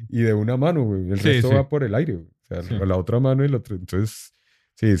y de una mano, güey. El Sí, resto sí. va por el aire, güey. O sea, Sí. la otra mano y el otro. Entonces,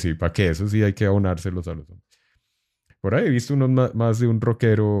 sí, ¿para qué? Eso sí hay que abonárselos a los hombres. Por ahí he visto más de un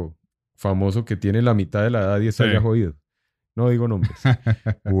rockero famoso que tiene la mitad de la edad y está Sí. ya jodido. No digo nombres.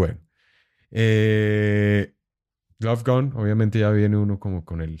 Bueno. Love Gun, obviamente ya viene uno como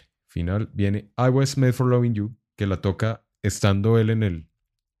con el final. Viene I Was Made for Loving You, que la toca estando él en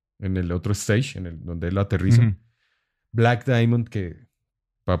el otro stage, donde él aterriza. Ujú. Black Diamond, que,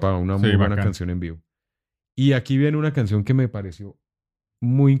 papá, una Sí, muy buena bacán. canción en vivo. Y aquí viene una canción que me pareció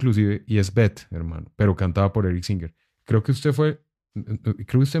muy inclusive, y es Beth, hermano, pero cantada por Eric Singer. Creo que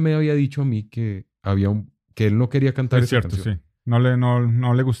usted me había dicho a mí que que él no quería cantar Es esa cierto, canción. sí.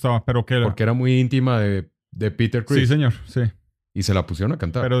 No le gustaba, pero que era. Porque era muy íntima de Peter Criss. Sí, señor, sí. Y se la pusieron a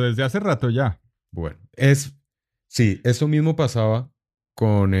cantar. Pero desde hace rato ya. Bueno, sí, eso mismo pasaba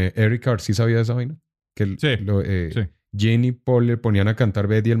con Eric Carr. ¿Sí sabía de esa vaina? Que Sí. Gene y Paul le ponían a cantar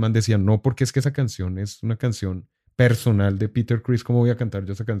Beth y el man decía, no, porque es que esa canción es una canción personal de Peter Criss. ¿Cómo voy a cantar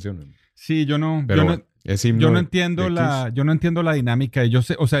yo esa canción? Sí, yo no no entiendo la dinámica. Yo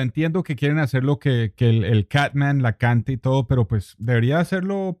sé, o sea, entiendo que quieren hacerlo que el Catman la cante y todo, pero pues debería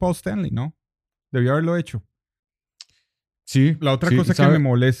hacerlo Paul Stanley, ¿no? Debió haberlo hecho. Sí. La otra sí, cosa que me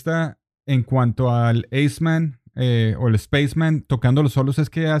molesta en cuanto al Aceman o el Spaceman tocando los solos es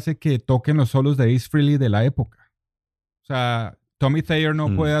que hace que toquen los solos de Ace Frehley de la época. O sea, Tommy Thayer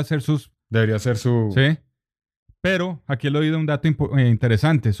no puede hacer sus... Debería ser su... Sí. Pero aquí he oído un dato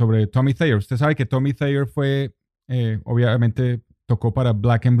interesante sobre Tommy Thayer. Usted sabe que Tommy Thayer fue, obviamente, tocó para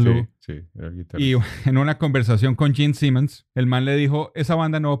Black and Blue. Sí, era el guitarrista. Y en una conversación con Gene Simmons, el man le dijo, esa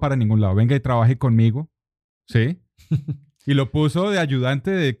banda no va para ningún lado, venga y trabaje conmigo. ¿Sí? Y lo puso de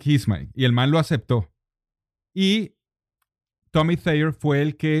ayudante de Kiss Mike. Y el man lo aceptó. Y Tommy Thayer fue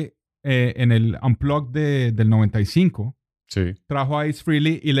el que en el Unplugged del 95 trajo a Ace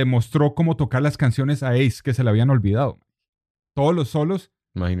Frehley y le mostró cómo tocar las canciones a Ace que se le habían olvidado. Todos los solos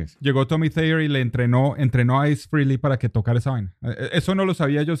Imagínese. Llegó Tommy Thayer y le entrenó a Ace Frehley para que tocara esa vaina. Eso no lo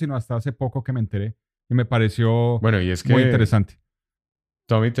sabía yo, sino hasta hace poco que me enteré. Y me pareció Bueno, y es que muy interesante.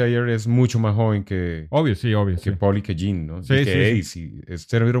 Tommy Thayer es mucho más joven que Obvio, sí. Paul y que Gene, ¿no? Sí, y que sí, Ace. Y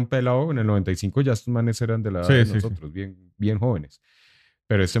este era un pelado en el 95, ya estos manes eran de la edad de nosotros, bien, bien jóvenes.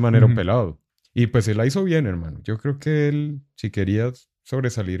 Pero este man era un pelado. Y pues él la hizo bien, hermano. Yo creo que él, si quería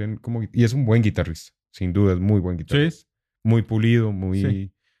sobresalir y es un buen guitarrista. Sin duda, es muy buen guitarrista. Sí. Muy pulido,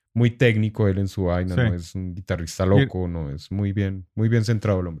 muy técnico él en su vaina. No es un guitarrista loco, no. Es muy bien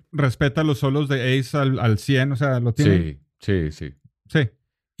centrado el hombre. Respeta los solos de Ace al 100, o sea, lo tiene. Sí. Sí.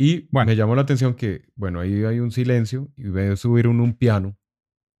 Y me llamó la atención que, bueno, ahí hay un silencio y veo subir un piano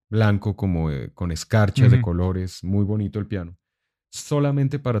blanco como con escarchas de colores. Muy bonito el piano.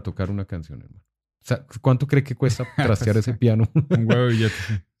 Solamente para tocar una canción, hermano. O sea, ¿cuánto cree que cuesta trastear ese piano? Un huevo de billete.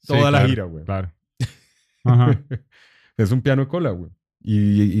 Toda la gira, güey. Claro. Ajá. Es un piano de cola, güey.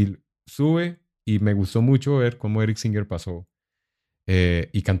 Y sube y me gustó mucho ver cómo Eric Singer pasó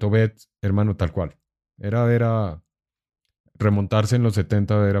y cantó Beth, hermano, tal cual. Era ver remontarse en los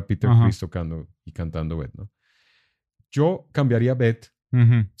 70, ver a Peter Criss tocando y cantando Beth, ¿no? Yo cambiaría Beth,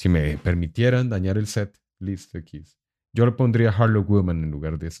 si me permitieran dañar el set list de Kiss. Yo le pondría Harlow Woman en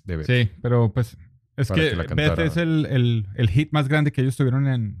lugar de Beth. Sí, pero pues es que Beth es el hit más grande que ellos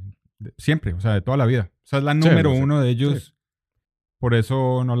tuvieron siempre, o sea, de toda la vida. O sea, es la número uno de ellos. Sí. Por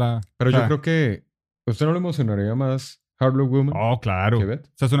eso no la... Pero yo creo que usted no le emocionaría más Harlow Woman. Oh, claro. Que Beth.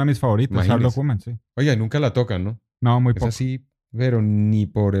 Esa es una de mis favoritas, imagínese. Harlow Woman, sí. Oye, nunca la tocan, ¿no? No, muy poco. Es así, pero ni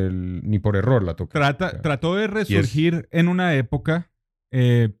por error la tocan. Trató de resurgir en una época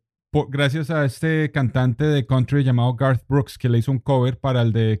gracias a este cantante de country llamado Garth Brooks, que le hizo un cover para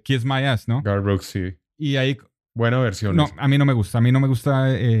el de Kiss My Ass, ¿no? Garth Brooks, sí. Y ahí... Buena versión. No, a mí no me gusta. A mí no me gusta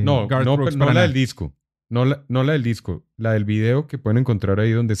Garth Brooks. No la del disco. No la del disco. La del video que pueden encontrar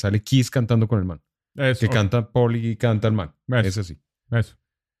ahí donde sale Kiss cantando con el man. Eso. Que canta Paul y canta el man. Eso sí. Eso.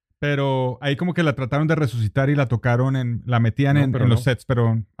 Pero ahí como que la trataron de resucitar y la tocaron la metían en los sets,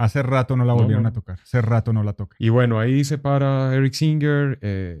 pero hace rato no la volvieron a tocar. Hace rato no la tocan. Y bueno, ahí se para Eric Singer.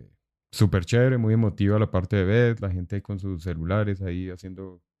 Súper chévere, muy emotiva la parte de Beth. La gente ahí con sus celulares ahí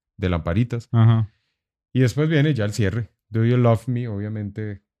haciendo de lamparitas. Ajá. Y después viene ya el cierre. Do You Love Me,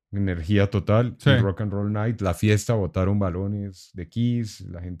 obviamente, energía total. Sí. Rock and Roll Night, la fiesta, botaron balones de Kiss,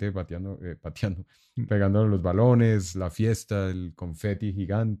 la gente pateando, pegando los balones, la fiesta, el confeti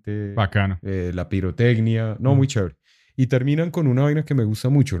gigante. Bacano. La pirotecnia. No, muy chévere. Y terminan con una vaina que me gusta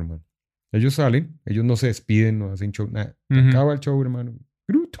mucho, hermano. Ellos salen, ellos no se despiden, no hacen show, nada. Acaba el show, hermano.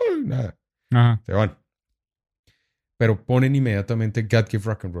 Brutal, nada. Ajá. Se van. Pero ponen inmediatamente God Give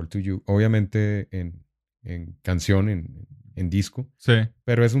Rock and Roll to You, obviamente en canción, en disco. Sí.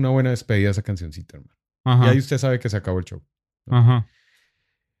 Pero es una buena despedida esa cancioncita, hermano. Ajá. Y ahí usted sabe que se acabó el show, ¿no? Ajá.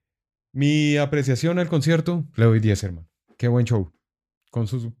 Mi apreciación al concierto, le doy 10, hermano. Qué buen show. Con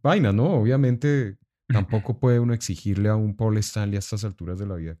sus vainas, ¿no? Obviamente tampoco puede uno exigirle a un Paul Stanley a estas alturas de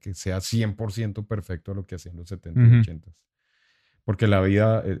la vida que sea 100% perfecto a lo que hacía en los 70 y 80. Porque la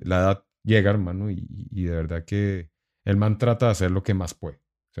edad llega, hermano, y de verdad que el man trata de hacer lo que más puede.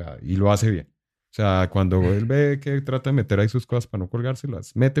 O sea, y lo hace bien. O sea, cuando él ve que trata de meter ahí sus cosas para no colgarse,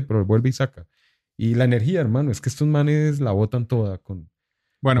 las mete, pero vuelve y saca. Y la energía, hermano, es que estos manes la botan toda con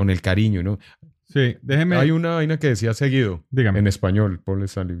el cariño, ¿no? Sí, déjeme... Hay una vaina que decía seguido, dígame, en español, Paul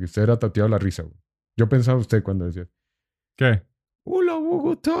Stanley, que usted era tateado la risa, güey. Yo pensaba usted cuando decía... ¿Qué? ¡Hola,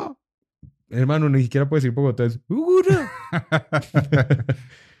 Bogotá! Hermano, ni siquiera puede decir Bogotá, es Bogotá.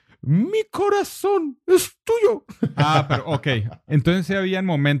 Mi corazón es tuyo. Pero ok. Entonces sí habían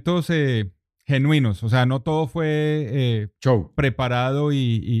momentos genuinos. O sea, no todo fue show preparado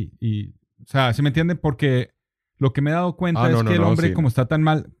y o sea, ¿sí me entienden? Porque lo que me he dado cuenta es que el hombre, como está tan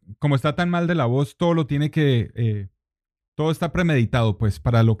mal de la voz, todo lo tiene que... todo está premeditado, pues,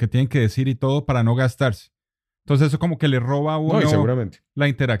 para lo que tienen que decir y todo para no gastarse. Entonces eso como que le roba a uno seguramente la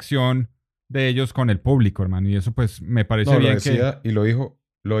interacción de ellos con el público, hermano. Y eso pues me parece bien lo decía, y lo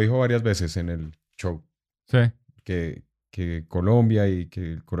dijo varias veces en el show. Sí. Que Colombia y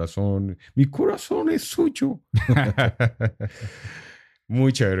que el corazón... Mi corazón es suyo.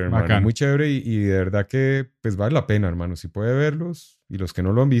 Muy chévere, hermano. Bacano. Muy chévere y de verdad que pues vale la pena, hermano. Si puede verlos y los que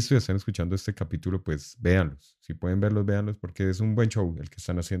no lo han visto y están escuchando este capítulo, pues véanlos. Si pueden verlos, véanlos porque es un buen show el que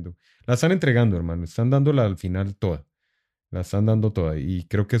están haciendo. La están entregando, hermano. Están dándola al final toda. La están dando toda y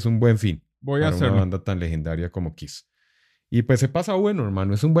creo que es un buen fin para una banda tan legendaria como Kiss. Y pues se pasa bueno,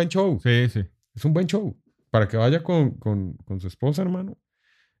 hermano. Es un buen show. Sí, sí. Es un buen show. Para que vaya con su esposa, hermano.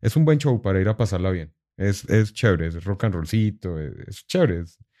 Es un buen show para ir a pasarla bien. Es chévere, es rock and rollcito, es chévere.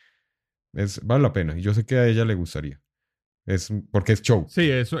 Vale la pena. Y yo sé que a ella le gustaría. Porque es show.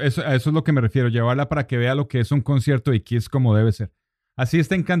 Sí, a eso es lo que me refiero. Llevarla para que vea lo que es un concierto de Kiss como debe ser. Así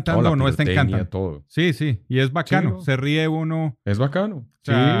está encantando o no está encantando. Todo. Sí, y es bacano. Sí, ¿no? Se ríe uno. Es bacano. O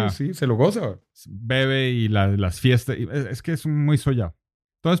sea, sí, se lo goza. Bebe y las fiestas. Es que es muy sollado.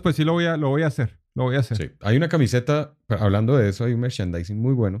 Entonces, pues sí lo voy a hacer. Sí. Hay una camiseta, hablando de eso, hay un merchandising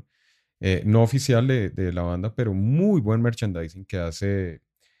muy bueno. No oficial de la banda, pero muy buen merchandising que hace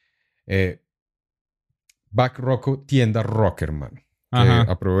Back Rojo, tienda rock, hermano.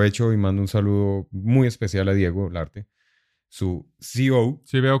 Aprovecho y mando un saludo muy especial a Diego Larte, su CEO.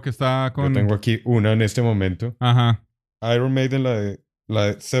 Sí, veo que está con... Yo tengo aquí una en este momento. Ajá. Iron Maiden, la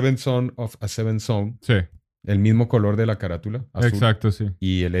de Seven Son of a Seven Son. Sí. El mismo color de la carátula, azul. Exacto, sí.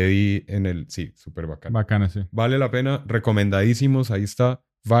 Y el Eddie en el... Sí, súper bacana. Bacana, sí. Vale la pena, recomendadísimos. Ahí está,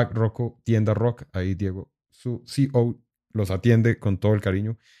 Back Rojo, tienda rock. Ahí Diego, su CEO, los atiende con todo el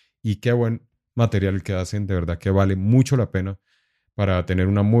cariño. Y qué buen material que hacen. De verdad que vale mucho la pena para tener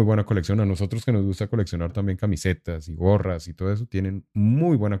una muy buena colección. A nosotros que nos gusta coleccionar también camisetas y gorras y todo eso, tienen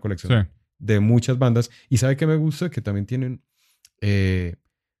muy buena colección de muchas bandas. Y ¿sabe qué me gusta? Que también tienen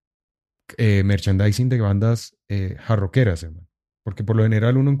merchandising de bandas jarroqueras, hermano. Porque por lo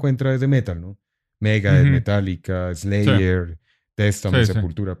general uno encuentra desde metal, ¿no? Megadeth, Metallica, Slayer, Testament,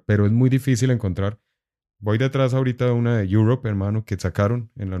 Sepultura. Pero es muy difícil encontrar. Voy detrás ahorita de una de Europe, hermano, que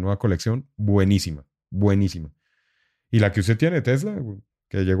sacaron en la nueva colección. Buenísima, buenísima. Y la que usted tiene, Tesla,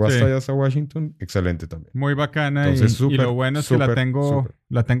 que llegó hasta allá, hasta Washington, excelente también. Muy bacana. Entonces, y lo bueno es que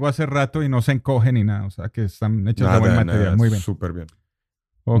la tengo hace rato y no se encoge ni nada. O sea, que están hechas de buen material. Muy bien. Súper bien.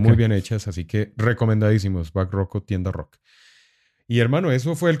 Okay. Muy bien hechas, así que recomendadísimos. Back Rojo, tienda rock. Y hermano,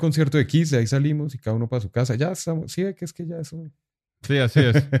 eso fue el concierto de Kiss. De ahí salimos y cada uno para su casa. Ya estamos. Sí, que es que ya eso. Sí, así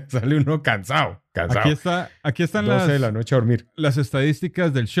es. Sale uno cansado. Aquí están 12 de la noche a dormir. Las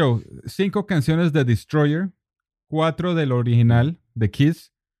estadísticas del show. 5 canciones de Destroyer, 4 del original de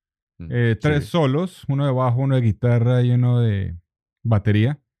Kiss, 3 solos, uno de bajo, uno de guitarra y uno de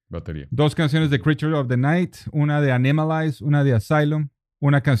batería. 2 canciones de Creature of the Night, una de Animalize, una de Asylum,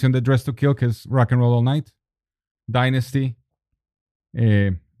 una canción de Dress to Kill que es Rock and Roll All Night, Dynasty,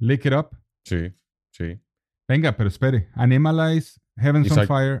 Lick It Up. Sí. Venga, pero espere. Animalize, Heaven's on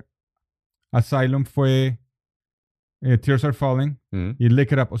Fire, Asylum fue Tears Are Falling y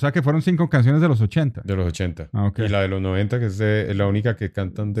Lick It Up. O sea que fueron 5 canciones de los 80. De los 80. Okay. Y la de los 90, que es la única que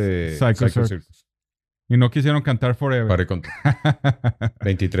cantan de Psycho Circus. Y no quisieron cantar Forever. Pare con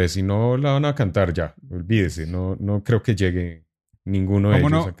 23. Si no la van a cantar ya, olvídese. No creo que llegue ninguno de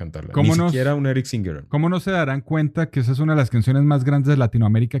ellos a cantarla. Ni siquiera un Eric Singer. ¿Cómo no se darán cuenta que esa es una de las canciones más grandes de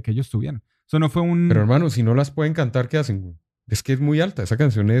Latinoamérica que ellos tuvieron? Eso no fue un... Pero hermano, si no las pueden cantar, ¿qué hacen? Es que es muy alta. Esa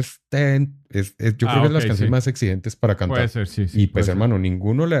canción yo creo que es las canciones más exigentes para cantar. Puede ser, sí. Y pues hermano,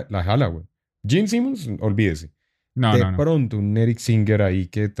 ninguno la jala, güey. Gene Simmons, olvídese. De pronto un Eric Singer ahí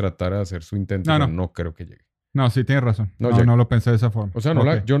que tratara de hacer su intento, no creo que llegue. No, sí, tienes razón. No lo pensé de esa forma. O sea,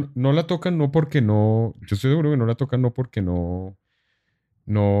 no la tocan no porque no... Yo estoy seguro que no la tocan no porque no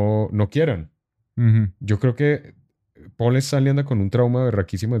quieran. Uh-huh. Yo creo que Paul Stanley anda con un trauma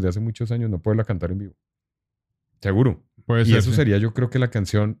berraquísimo desde hace muchos años, no poderla cantar en vivo. Seguro. Puede y ser, eso sería, yo creo que la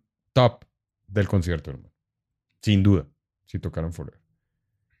canción top del concierto, hermano. Sin duda, si tocaran Forever.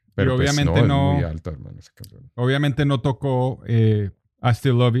 Pero pues, obviamente es muy alta, hermano, esa canción. Obviamente no tocó I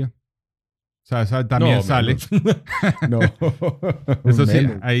Still Love You. O sea, esa también sale. No. Eso sí,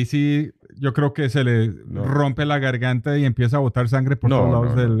 ahí sí yo creo que se le rompe la garganta y empieza a botar sangre por todos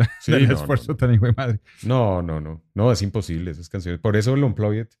lados del esfuerzo tan hijo de madre. No, es imposible esas canciones. Por eso el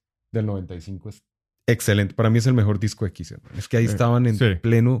Unplugged del 95 es excelente. Para mí es el mejor disco de Kiss, hermano. Es que ahí estaban en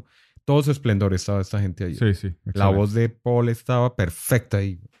pleno, todo su esplendor estaba esta gente ahí. Sí, excelente. La voz de Paul estaba perfecta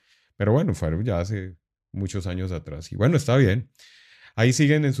ahí. Pero bueno, fue ya hace muchos años atrás. Y bueno, está bien. Ahí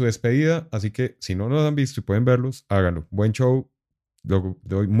siguen en su despedida, así que si no los han visto y pueden verlos, háganlo. Buen show,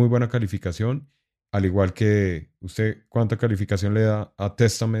 doy muy buena calificación, al igual que usted, ¿cuánta calificación le da a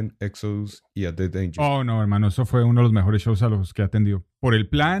Testament, Exodus y a Dead Angels? Oh, no, hermano, eso fue uno de los mejores shows a los que he atendido. Por el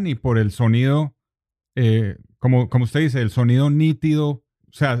plan y por el sonido, como usted dice, el sonido nítido,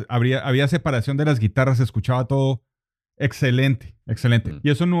 o sea, había separación de las guitarras, se escuchaba todo excelente. Y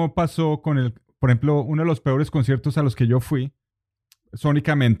eso no pasó con por ejemplo, uno de los peores conciertos a los que yo fui,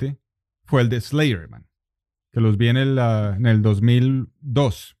 sónicamente, fue el de Slayer, man. Que los vi en el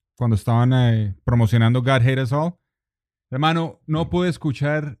 2002, cuando estaban promocionando God Hate Us All. Hermano, no pude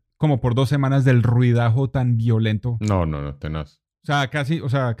escuchar como por 2 semanas del ruidajo tan violento. No, tenaz. O sea,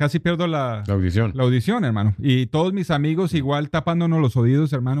 casi pierdo la audición. La audición, hermano. Y todos mis amigos igual tapándonos los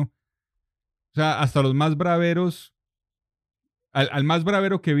oídos, hermano. O sea, hasta los más braveros. Al más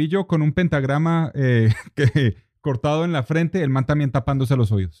bravero que vi yo con un pentagrama cortado en la frente, el man también tapándose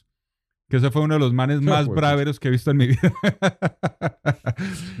los oídos. Que ese fue uno de los manes más braveros que he visto en mi vida.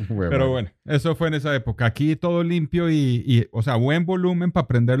 Pero bueno, eso fue en esa época. Aquí todo limpio y o sea, buen volumen para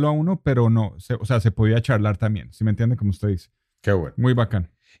aprenderlo a uno, pero no, o sea, se podía charlar también, ¿sí me entiende? Como usted dice. Qué bueno. Muy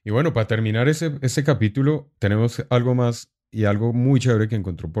bacán. Y bueno, para terminar ese capítulo, tenemos algo más y algo muy chévere que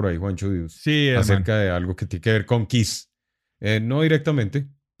encontró por ahí Juancho Dios. Sí, acerca de algo que tiene que ver con Kiss. No directamente,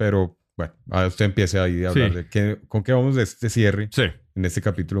 pero bueno, usted empiece ahí a hablar de con qué vamos de este cierre en este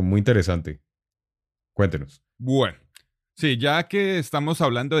capítulo muy interesante. Cuéntenos. Bueno, sí, ya que estamos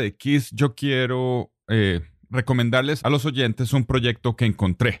hablando de Kiss, yo quiero recomendarles a los oyentes un proyecto que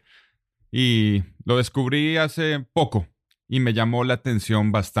encontré. Y lo descubrí hace poco y me llamó la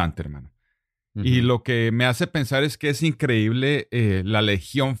atención bastante, hermano. Uh-huh. Y lo que me hace pensar es que es increíble la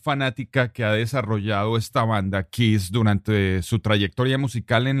legión fanática que ha desarrollado esta banda Kiss durante su trayectoria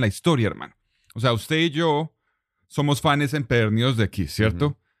musical en la historia, hermano. O sea, usted y yo somos fans empedernidos de Kiss, ¿cierto?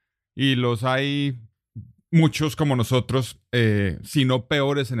 Uh-huh. Y los hay muchos como nosotros, si no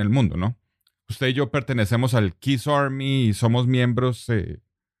peores en el mundo, ¿no? Usted y yo pertenecemos al Kiss Army y somos miembros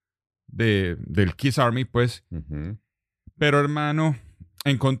del Kiss Army, pues. Uh-huh. Pero, hermano,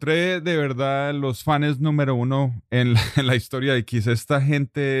 encontré de verdad los fans número uno en la historia de Kiss. Esta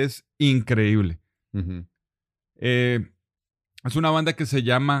gente es increíble. Uh-huh. Es una banda que se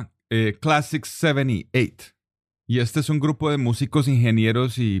llama Classic 78. Y este es un grupo de músicos,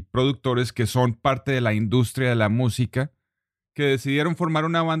 ingenieros y productores que son parte de la industria de la música, que decidieron formar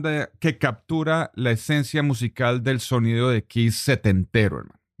una banda que captura la esencia musical del sonido de Kiss setentero,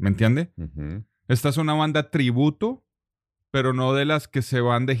 hermano. ¿Me entiende? Uh-huh. Esta es una banda tributo, pero no de las que se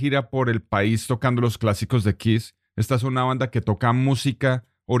van de gira por el país tocando los clásicos de Kiss. Esta es una banda que toca música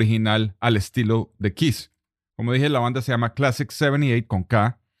original al estilo de Kiss. Como dije, la banda se llama Classic 78 con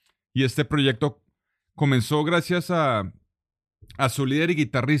K, y este proyecto comenzó gracias a su líder y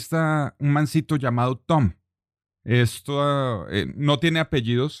guitarrista, un mancito llamado Tom. Esto no tiene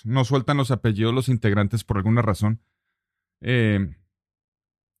apellidos, no sueltan los apellidos los integrantes por alguna razón.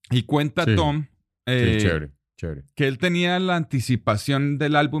 Y cuenta Tom chévere. Que él tenía la anticipación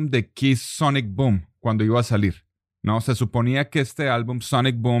del álbum de Kiss Sonic Boom cuando iba a salir, ¿no? Se suponía que este álbum,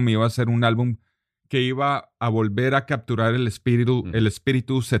 Sonic Boom, iba a ser un álbum que iba a volver a capturar el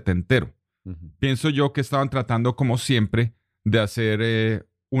espíritu setentero. Uh-huh. Pienso yo que estaban tratando, como siempre, de hacer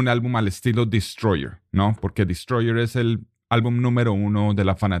un álbum al estilo Destroyer, ¿no? Porque Destroyer es el álbum número uno de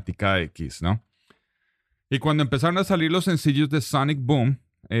la fanática de Kiss, ¿no? Y cuando empezaron a salir los sencillos de Sonic Boom,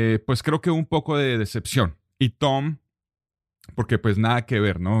 pues creo que hubo un poco de decepción. Y Tom, porque pues nada que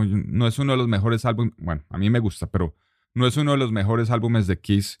ver, ¿no? No es uno de los mejores álbumes, bueno, a mí me gusta, pero no es uno de los mejores álbumes de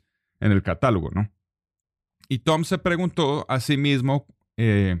Kiss en el catálogo, ¿no? Y Tom se preguntó a sí mismo,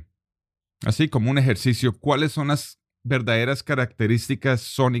 así como un ejercicio, ¿cuáles son las verdaderas características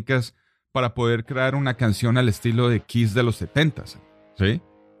sónicas para poder crear una canción al estilo de Kiss de los 70s? ¿Sí?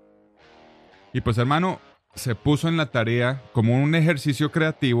 Y pues, hermano, se puso en la tarea como un ejercicio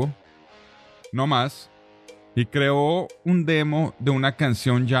creativo, no más, y creó un demo de una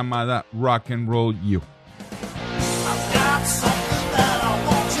canción llamada Rock and Roll You.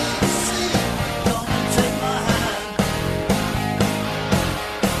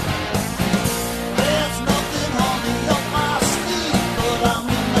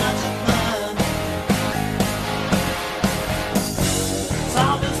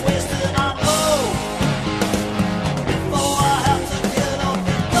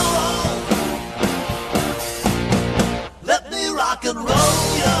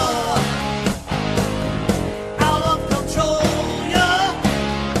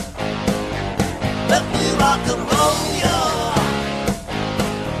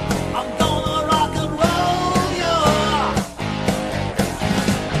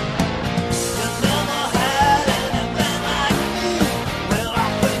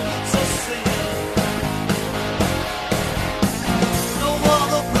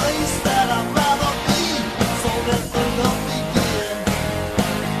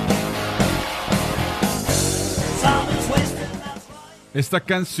 Esta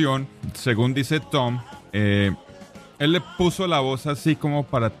canción, según dice Tom, él le puso la voz así como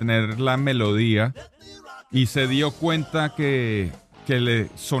para tener la melodía y se dio cuenta que le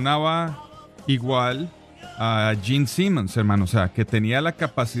sonaba igual a Gene Simmons, hermano. O sea, que tenía la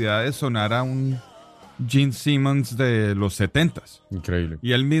capacidad de sonar a un Gene Simmons de los 70s. Increíble.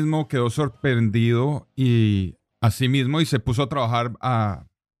 Y él mismo quedó sorprendido y así mismo y se puso a trabajar a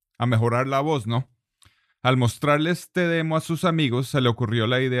mejorar la voz, ¿no? Al mostrarle este demo a sus amigos, se le ocurrió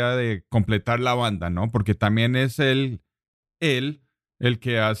la idea de completar la banda, ¿no? Porque también es él el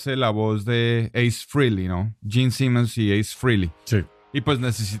que hace la voz de Ace Frehley, ¿no? Gene Simmons y Ace Frehley. Sí. Y pues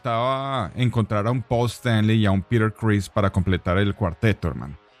necesitaba encontrar a un Paul Stanley y a un Peter Criss para completar el cuarteto,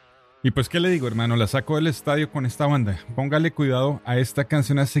 hermano. Y pues, ¿qué le digo, hermano? La saco del estadio con esta banda. Póngale cuidado a esta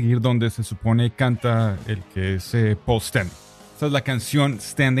canción a seguir donde se supone canta el que es Paul Stanley. Esta es la canción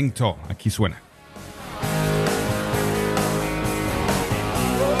Standing Tall. Aquí suena.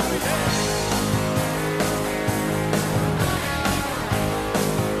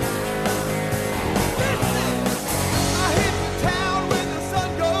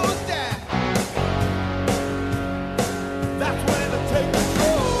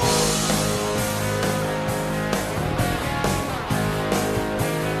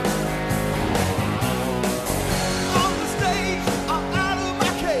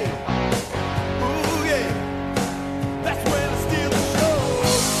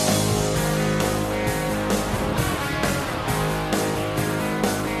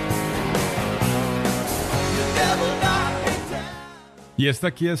 Y esta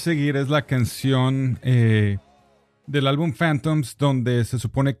aquí a seguir es la canción del álbum Phantoms, donde se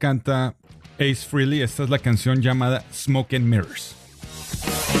supone canta Ace Frehley. Esta es la canción llamada Smoke and Mirrors.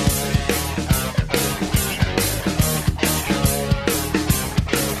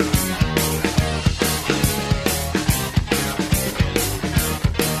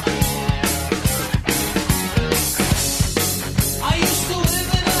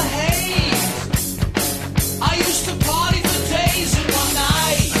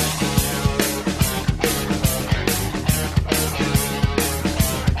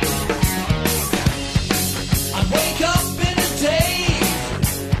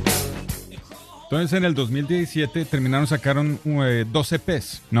 Entonces en el 2017 sacaron 2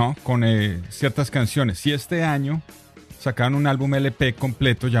 EPs, ¿no? Con ciertas canciones. Y este año sacaron un álbum LP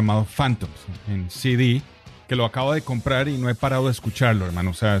completo llamado Phantoms en CD, que lo acabo de comprar y no he parado de escucharlo,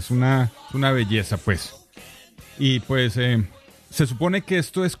 hermano. O sea, es una belleza, pues. Y pues se supone que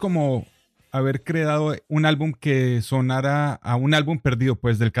esto es como haber creado un álbum que sonara a un álbum perdido,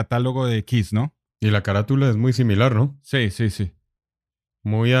 pues, del catálogo de Kiss, ¿no? Y la carátula es muy similar, ¿no? Sí, sí, sí.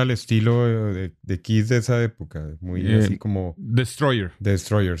 Muy al estilo de Kiss de esa época. Muy así como... Destroyer.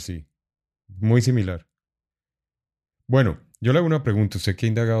 Destroyer, sí. Muy similar. Bueno, yo le hago una pregunta. Usted que ha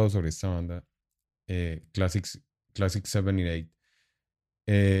indagado sobre esta banda, Classic 7 y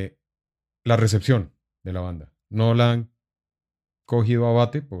 8. La recepción de la banda. ¿No la han cogido a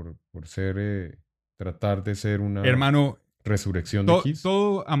bate por ser... tratar de ser una... Hermano, resurrección de Kiss?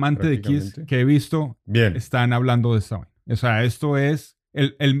 Todo amante de Kiss que he visto están hablando de esta vaina. O sea, esto es...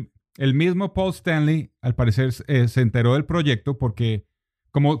 El mismo Paul Stanley, al parecer, se enteró del proyecto porque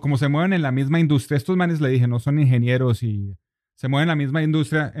como se mueven en la misma industria, estos manes, le dije, no son ingenieros y se mueven en la misma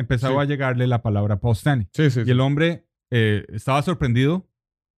industria, empezaba a llegarle la palabra Paul Stanley. Y el hombre estaba sorprendido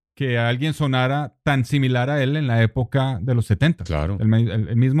que alguien sonara tan similar a él en la época de los 70. Claro.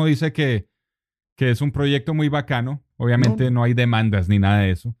 Él mismo dice que es un proyecto muy bacano. Obviamente no hay demandas ni nada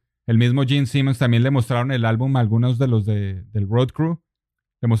de eso. El mismo Gene Simmons también le mostraron el álbum a algunos de los del Road Crew.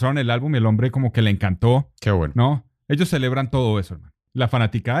 Le mostraron el álbum y el hombre como que le encantó. Qué bueno. ¿No? Ellos celebran todo eso, hermano. La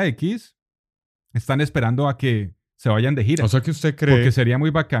fanaticada de Kiss están esperando a que se vayan de gira. O sea que usted cree... Porque sería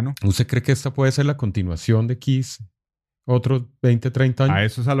muy bacano. ¿Usted cree que esta puede ser la continuación de Kiss otros 20, 30 años? A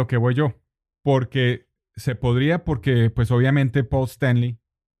eso es a lo que voy yo. Porque se podría, porque pues obviamente Paul Stanley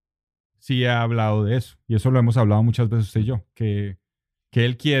sí ha hablado de eso. Y eso lo hemos hablado muchas veces usted y yo. Que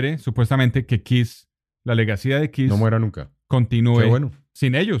él quiere, supuestamente, que Kiss, la legacía de Kiss... no muera nunca. Continúe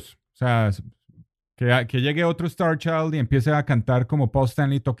sin ellos. O sea, que llegue otro Star Child y empiece a cantar como Paul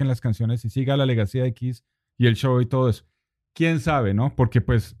Stanley, toquen las canciones y siga la legacía de Kiss y el show y todo eso. ¿Quién sabe, no? Porque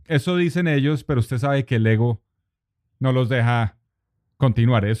pues eso dicen ellos, pero usted sabe que el ego no los deja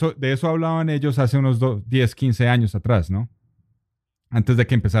continuar. De eso hablaban ellos hace unos 10, 15 años atrás, ¿no? Antes de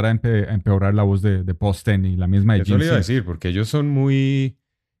que empezara a empeorar la voz de Paul Stanley, la misma de Eso le iba a decir, porque ellos son muy...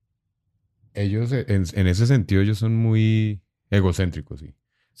 Ellos, en ese sentido, ellos son muy egocéntricos, sí.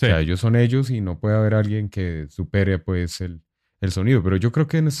 O sea, ellos son ellos y no puede haber alguien que supere, pues, el sonido. Pero yo creo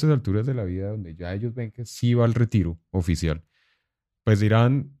que en estas alturas de la vida, donde ya ellos ven que sí va al retiro oficial, pues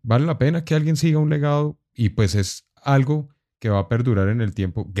dirán, vale la pena que alguien siga un legado y pues es algo que va a perdurar en el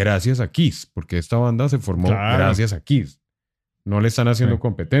tiempo gracias a Kiss, porque esta banda se formó gracias a Kiss. No le están haciendo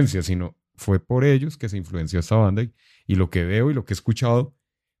competencia, sino fue por ellos que se influenció esta banda y lo que veo y lo que he escuchado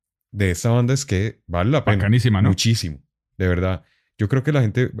de esta banda es que vale la pena. Bacanísima, ¿no? Muchísimo, de verdad. Yo creo que la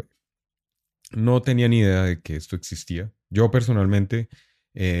gente no tenía ni idea de que esto existía. Yo personalmente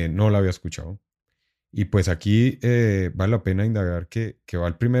no la había escuchado. Y pues aquí vale la pena indagar que va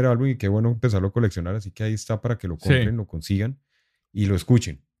el primer álbum y qué bueno empezarlo a coleccionar. Así que ahí está para que lo compren, lo consigan. y lo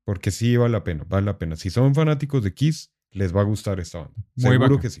escuchen, porque sí vale la pena, vale la pena. Si son fanáticos de Kiss, les va a gustar esta banda. Muy Seguro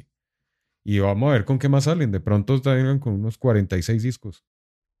bacán. que sí. Y vamos a ver con qué más salen. De pronto salgan con unos 46 discos.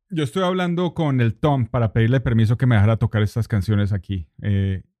 Yo estoy hablando con el Tom para pedirle permiso que me dejara tocar estas canciones aquí.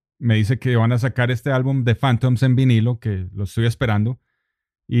 Me dice que van a sacar este álbum de Phantoms en vinilo, que lo estoy esperando,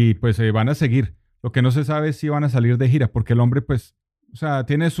 y pues van a seguir. Lo que no se sabe es si van a salir de gira, porque el hombre, pues, o sea,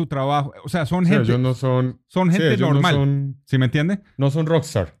 tiene su trabajo. O sea, son gente. Ellos no son. Son gente ellos normal. No son, ¿Sí me entiende? no son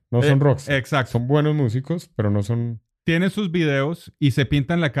rockstar. No son rockstar. Exacto. Son buenos músicos, pero no son. Tiene sus videos y se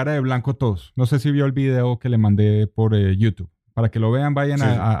pintan la cara de blanco todos. No sé si vio el video que le mandé por YouTube. Para que lo vean, vayan Sí.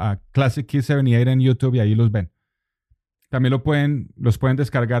 a Classic Kiss 78 en YouTube y ahí los ven. También los pueden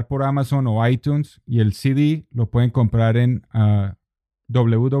descargar por Amazon o iTunes, y el CD lo pueden comprar en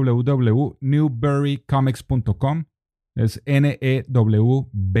www.newburycomics.com. Es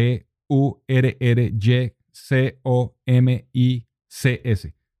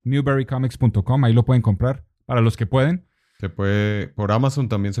NEWBURRYCOMICS. newburycomics.com, ahí lo pueden comprar para los que pueden. Se puede. Por Amazon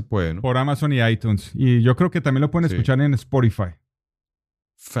también se puede, ¿no? Por Amazon y iTunes. Y yo creo que también lo pueden escuchar en Spotify.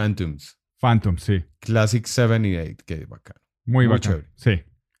 Phantoms, sí. Classic 78, qué bacano. Muy bacán. Chévere. Sí.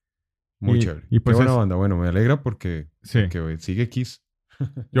 Muy chévere. Y pues qué buena banda. Bueno, me alegra porque Sí. sigue Kiss.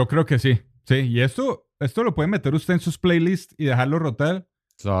 Yo creo que sí. Sí. Y esto lo puede meter usted en sus playlists y dejarlo rotar.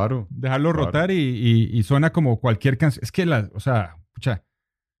 Claro. Dejarlo rotar y suena como cualquier canción. Es que pucha,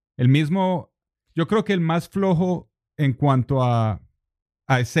 el mismo, yo creo que el más flojo en cuanto a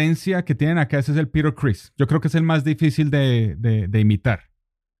esencia que tienen acá, ese es el Peter Criss. Yo creo que es el más difícil de imitar.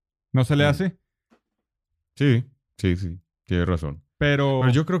 ¿No se le hace? Sí, tienes razón. Pero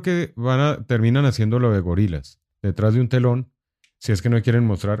yo creo que terminan haciéndolo de gorilas, detrás de un telón, si es que no quieren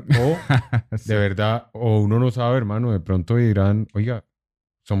mostrar, o Sí. de verdad, o uno no sabe, hermano, de pronto dirán, oiga,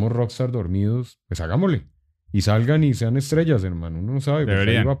 somos rockstar dormidos, pues hagámosle, y salgan y sean estrellas, hermano, uno no sabe, pues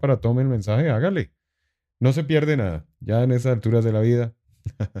ahí va para tome el mensaje, hágale, no se pierde nada, ya en esas alturas de la vida,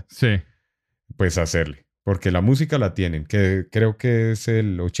 sí. Pues hacerle. Porque la música la tienen, que creo que es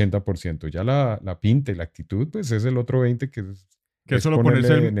el 80%. Ya la pinta y la actitud, pues es el otro 20% que es solo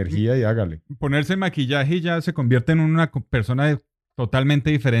ponerle energía y hágale. Ponerse maquillaje y ya se convierte en una persona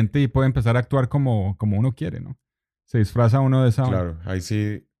totalmente diferente y puede empezar a actuar como uno quiere, ¿no? Se disfraza uno de esa Claro, ahí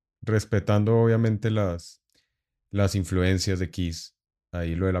sí, respetando obviamente las influencias de Kiss,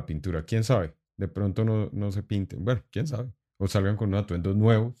 ahí lo de la pintura. ¿Quién sabe? De pronto no se pinten. Bueno, quién sabe. O salgan con unos atuendos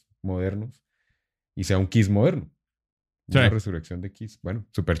nuevos, modernos, y sea un Kiss moderno. Una resurrección de Kiss. Bueno,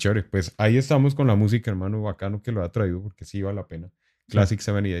 súper chévere. Pues ahí estamos con la música, hermano, bacano que lo ha traído, porque sí vale la pena. Classic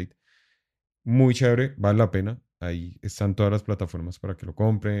 78. Muy chévere, vale la pena. Ahí están todas las plataformas para que lo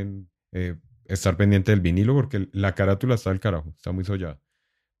compren. Estar pendiente del vinilo, porque la carátula está del carajo, está muy sollada.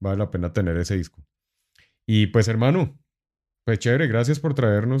 Vale la pena tener ese disco. Y pues, hermano, pues chévere, gracias por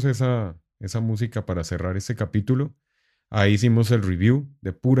traernos esa música para cerrar este capítulo. Ahí hicimos el review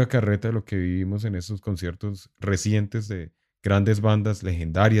de pura carreta de lo que vivimos en esos conciertos recientes de grandes bandas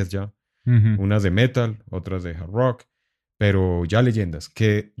legendarias ya. Uh-huh. Unas de metal, otras de hard rock, pero ya leyendas.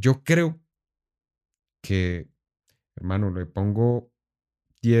 Que yo creo que, hermano, le pongo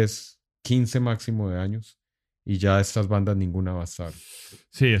 10, 15 máximo de años y ya estas bandas ninguna va a estar.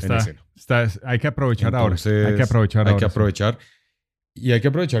 Sí, hay que aprovechar. Entonces, ahora. Hay que aprovechar. Y hay que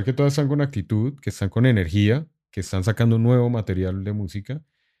aprovechar que todas están con actitud, que están con energía, que están sacando nuevo material de música.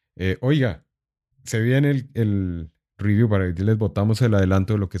 Oiga, se viene el review, para que les botamos el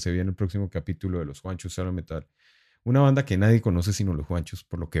adelanto de lo que se viene en el próximo capítulo de los Juanchos Hablan Metal. Una banda que nadie conoce sino los Juanchos,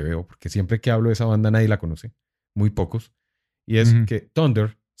 por lo que veo, porque siempre que hablo de esa banda nadie la conoce, muy pocos. Y es que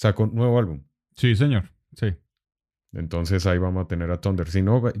Thunder sacó un nuevo álbum. Sí, señor, sí. Entonces ahí vamos a tener a Thunder. Si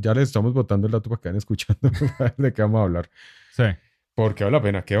no, ya les estamos botando el dato para que vayan escuchando de qué vamos a hablar. Sí. Porque vale la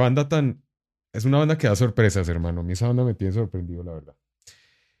pena. ¿Qué banda tan...? Es una banda que da sorpresas, hermano. A mí esa banda me tiene sorprendido, la verdad.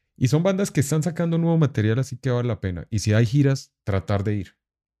 Y son bandas que están sacando nuevo material, así que vale la pena. Y si hay giras, tratar de ir.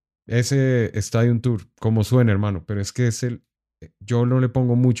 Ese Stadium Tour, como suena, hermano, pero es que yo no le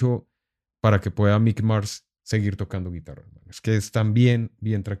pongo mucho para que pueda Mick Mars seguir tocando guitarra, hermano. Es que están bien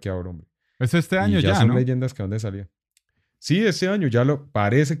traqueado, hombre. Es este año y ya, son ¿no? leyendas que van de salida. Sí, este año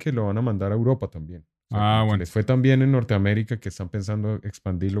parece que lo van a mandar a Europa también. O sea, bueno. Les fue tan bien en Norteamérica que están pensando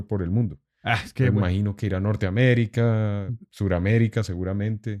expandirlo por el mundo. Es que me imagino que irá a Norteamérica, Suramérica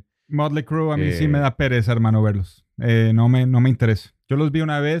seguramente. Motley Crue a mí sí me da pereza, hermano, verlos. No me interesa. Yo los vi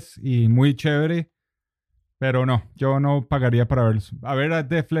una vez y muy chévere, pero no, yo no pagaría para verlos. A ver a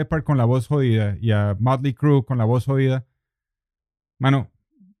Def Leppard con la voz jodida y a Motley Crue con la voz jodida. Mano,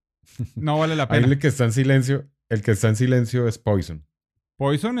 no vale la pena. Ahí el que está en silencio es Poison.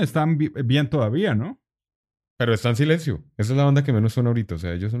 Poison están bien todavía, ¿no? Pero está en silencio. Esa es la banda que menos suena ahorita. O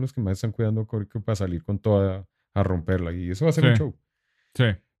sea, ellos son los que más están cuidando para salir con toda a romperla. Y eso va a ser un show. Sí.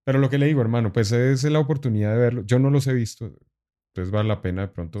 Pero lo que le digo, hermano, pues es la oportunidad de verlo. Yo no los he visto. Entonces vale la pena de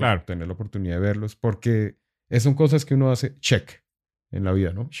pronto tener la oportunidad de verlos. Porque son cosas que uno hace check en la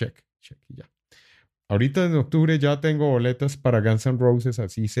vida, ¿no? Check y ya. Ahorita en octubre ya tengo boletas para Guns N' Roses.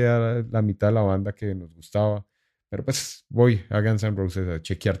 Así sea la mitad de la banda que nos gustaba. Pero pues voy a Guns N' Roses a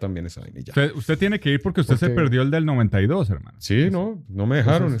chequear también esa vaina y ya. Usted tiene que ir porque usted se perdió el del 92, hermano. Sí, no me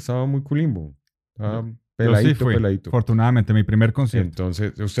dejaron. Entonces, estaba muy culimbo. Estaba peladito, yo sí fui, peladito. Afortunadamente, mi primer concierto.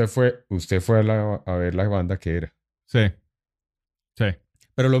 Entonces, usted fue a ver la banda que era. Sí.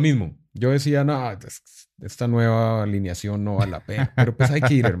 Pero lo mismo. Yo decía, no, esta nueva alineación no vale la pena. Pero pues hay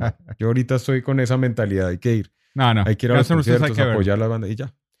que ir, hermano. Yo ahorita estoy con esa mentalidad. Hay que ir. No. Hay que ir a los conciertos, apoyar la banda y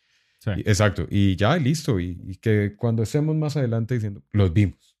ya. Sí. Exacto. Y ya, listo. Y que cuando estemos más adelante diciendo, los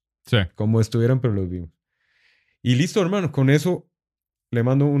vimos. Sí. Como estuvieran, pero los vimos. Y listo, hermano. Con eso le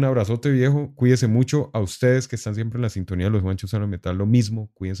mando un abrazote, viejo. Cuídense mucho. A ustedes que están siempre en la sintonía de los Juanchos Hablan Metal, lo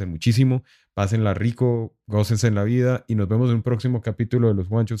mismo. Cuídense muchísimo. Pásenla rico. Gócense en la vida. Y nos vemos en un próximo capítulo de los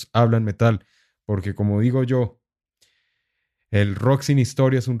Juanchos Hablan Metal. Porque como digo yo, el rock sin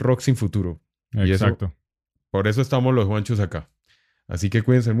historia es un rock sin futuro. Exacto. Por eso estamos los Juanchos acá. Así que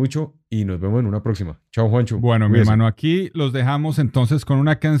cuídense mucho y nos vemos en una próxima. Chao, Juancho. Bueno, Cuídense. mi hermano, aquí los dejamos entonces con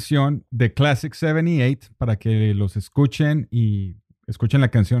una canción de Classic 78 para que los escuchen y escuchen la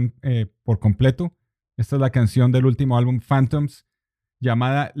canción por completo. Esta es la canción del último álbum Phantoms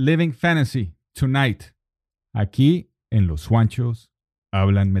llamada Living Fantasy Tonight. Aquí en Los Juanchos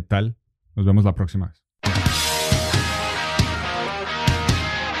Hablan Metal. Nos vemos la próxima vez.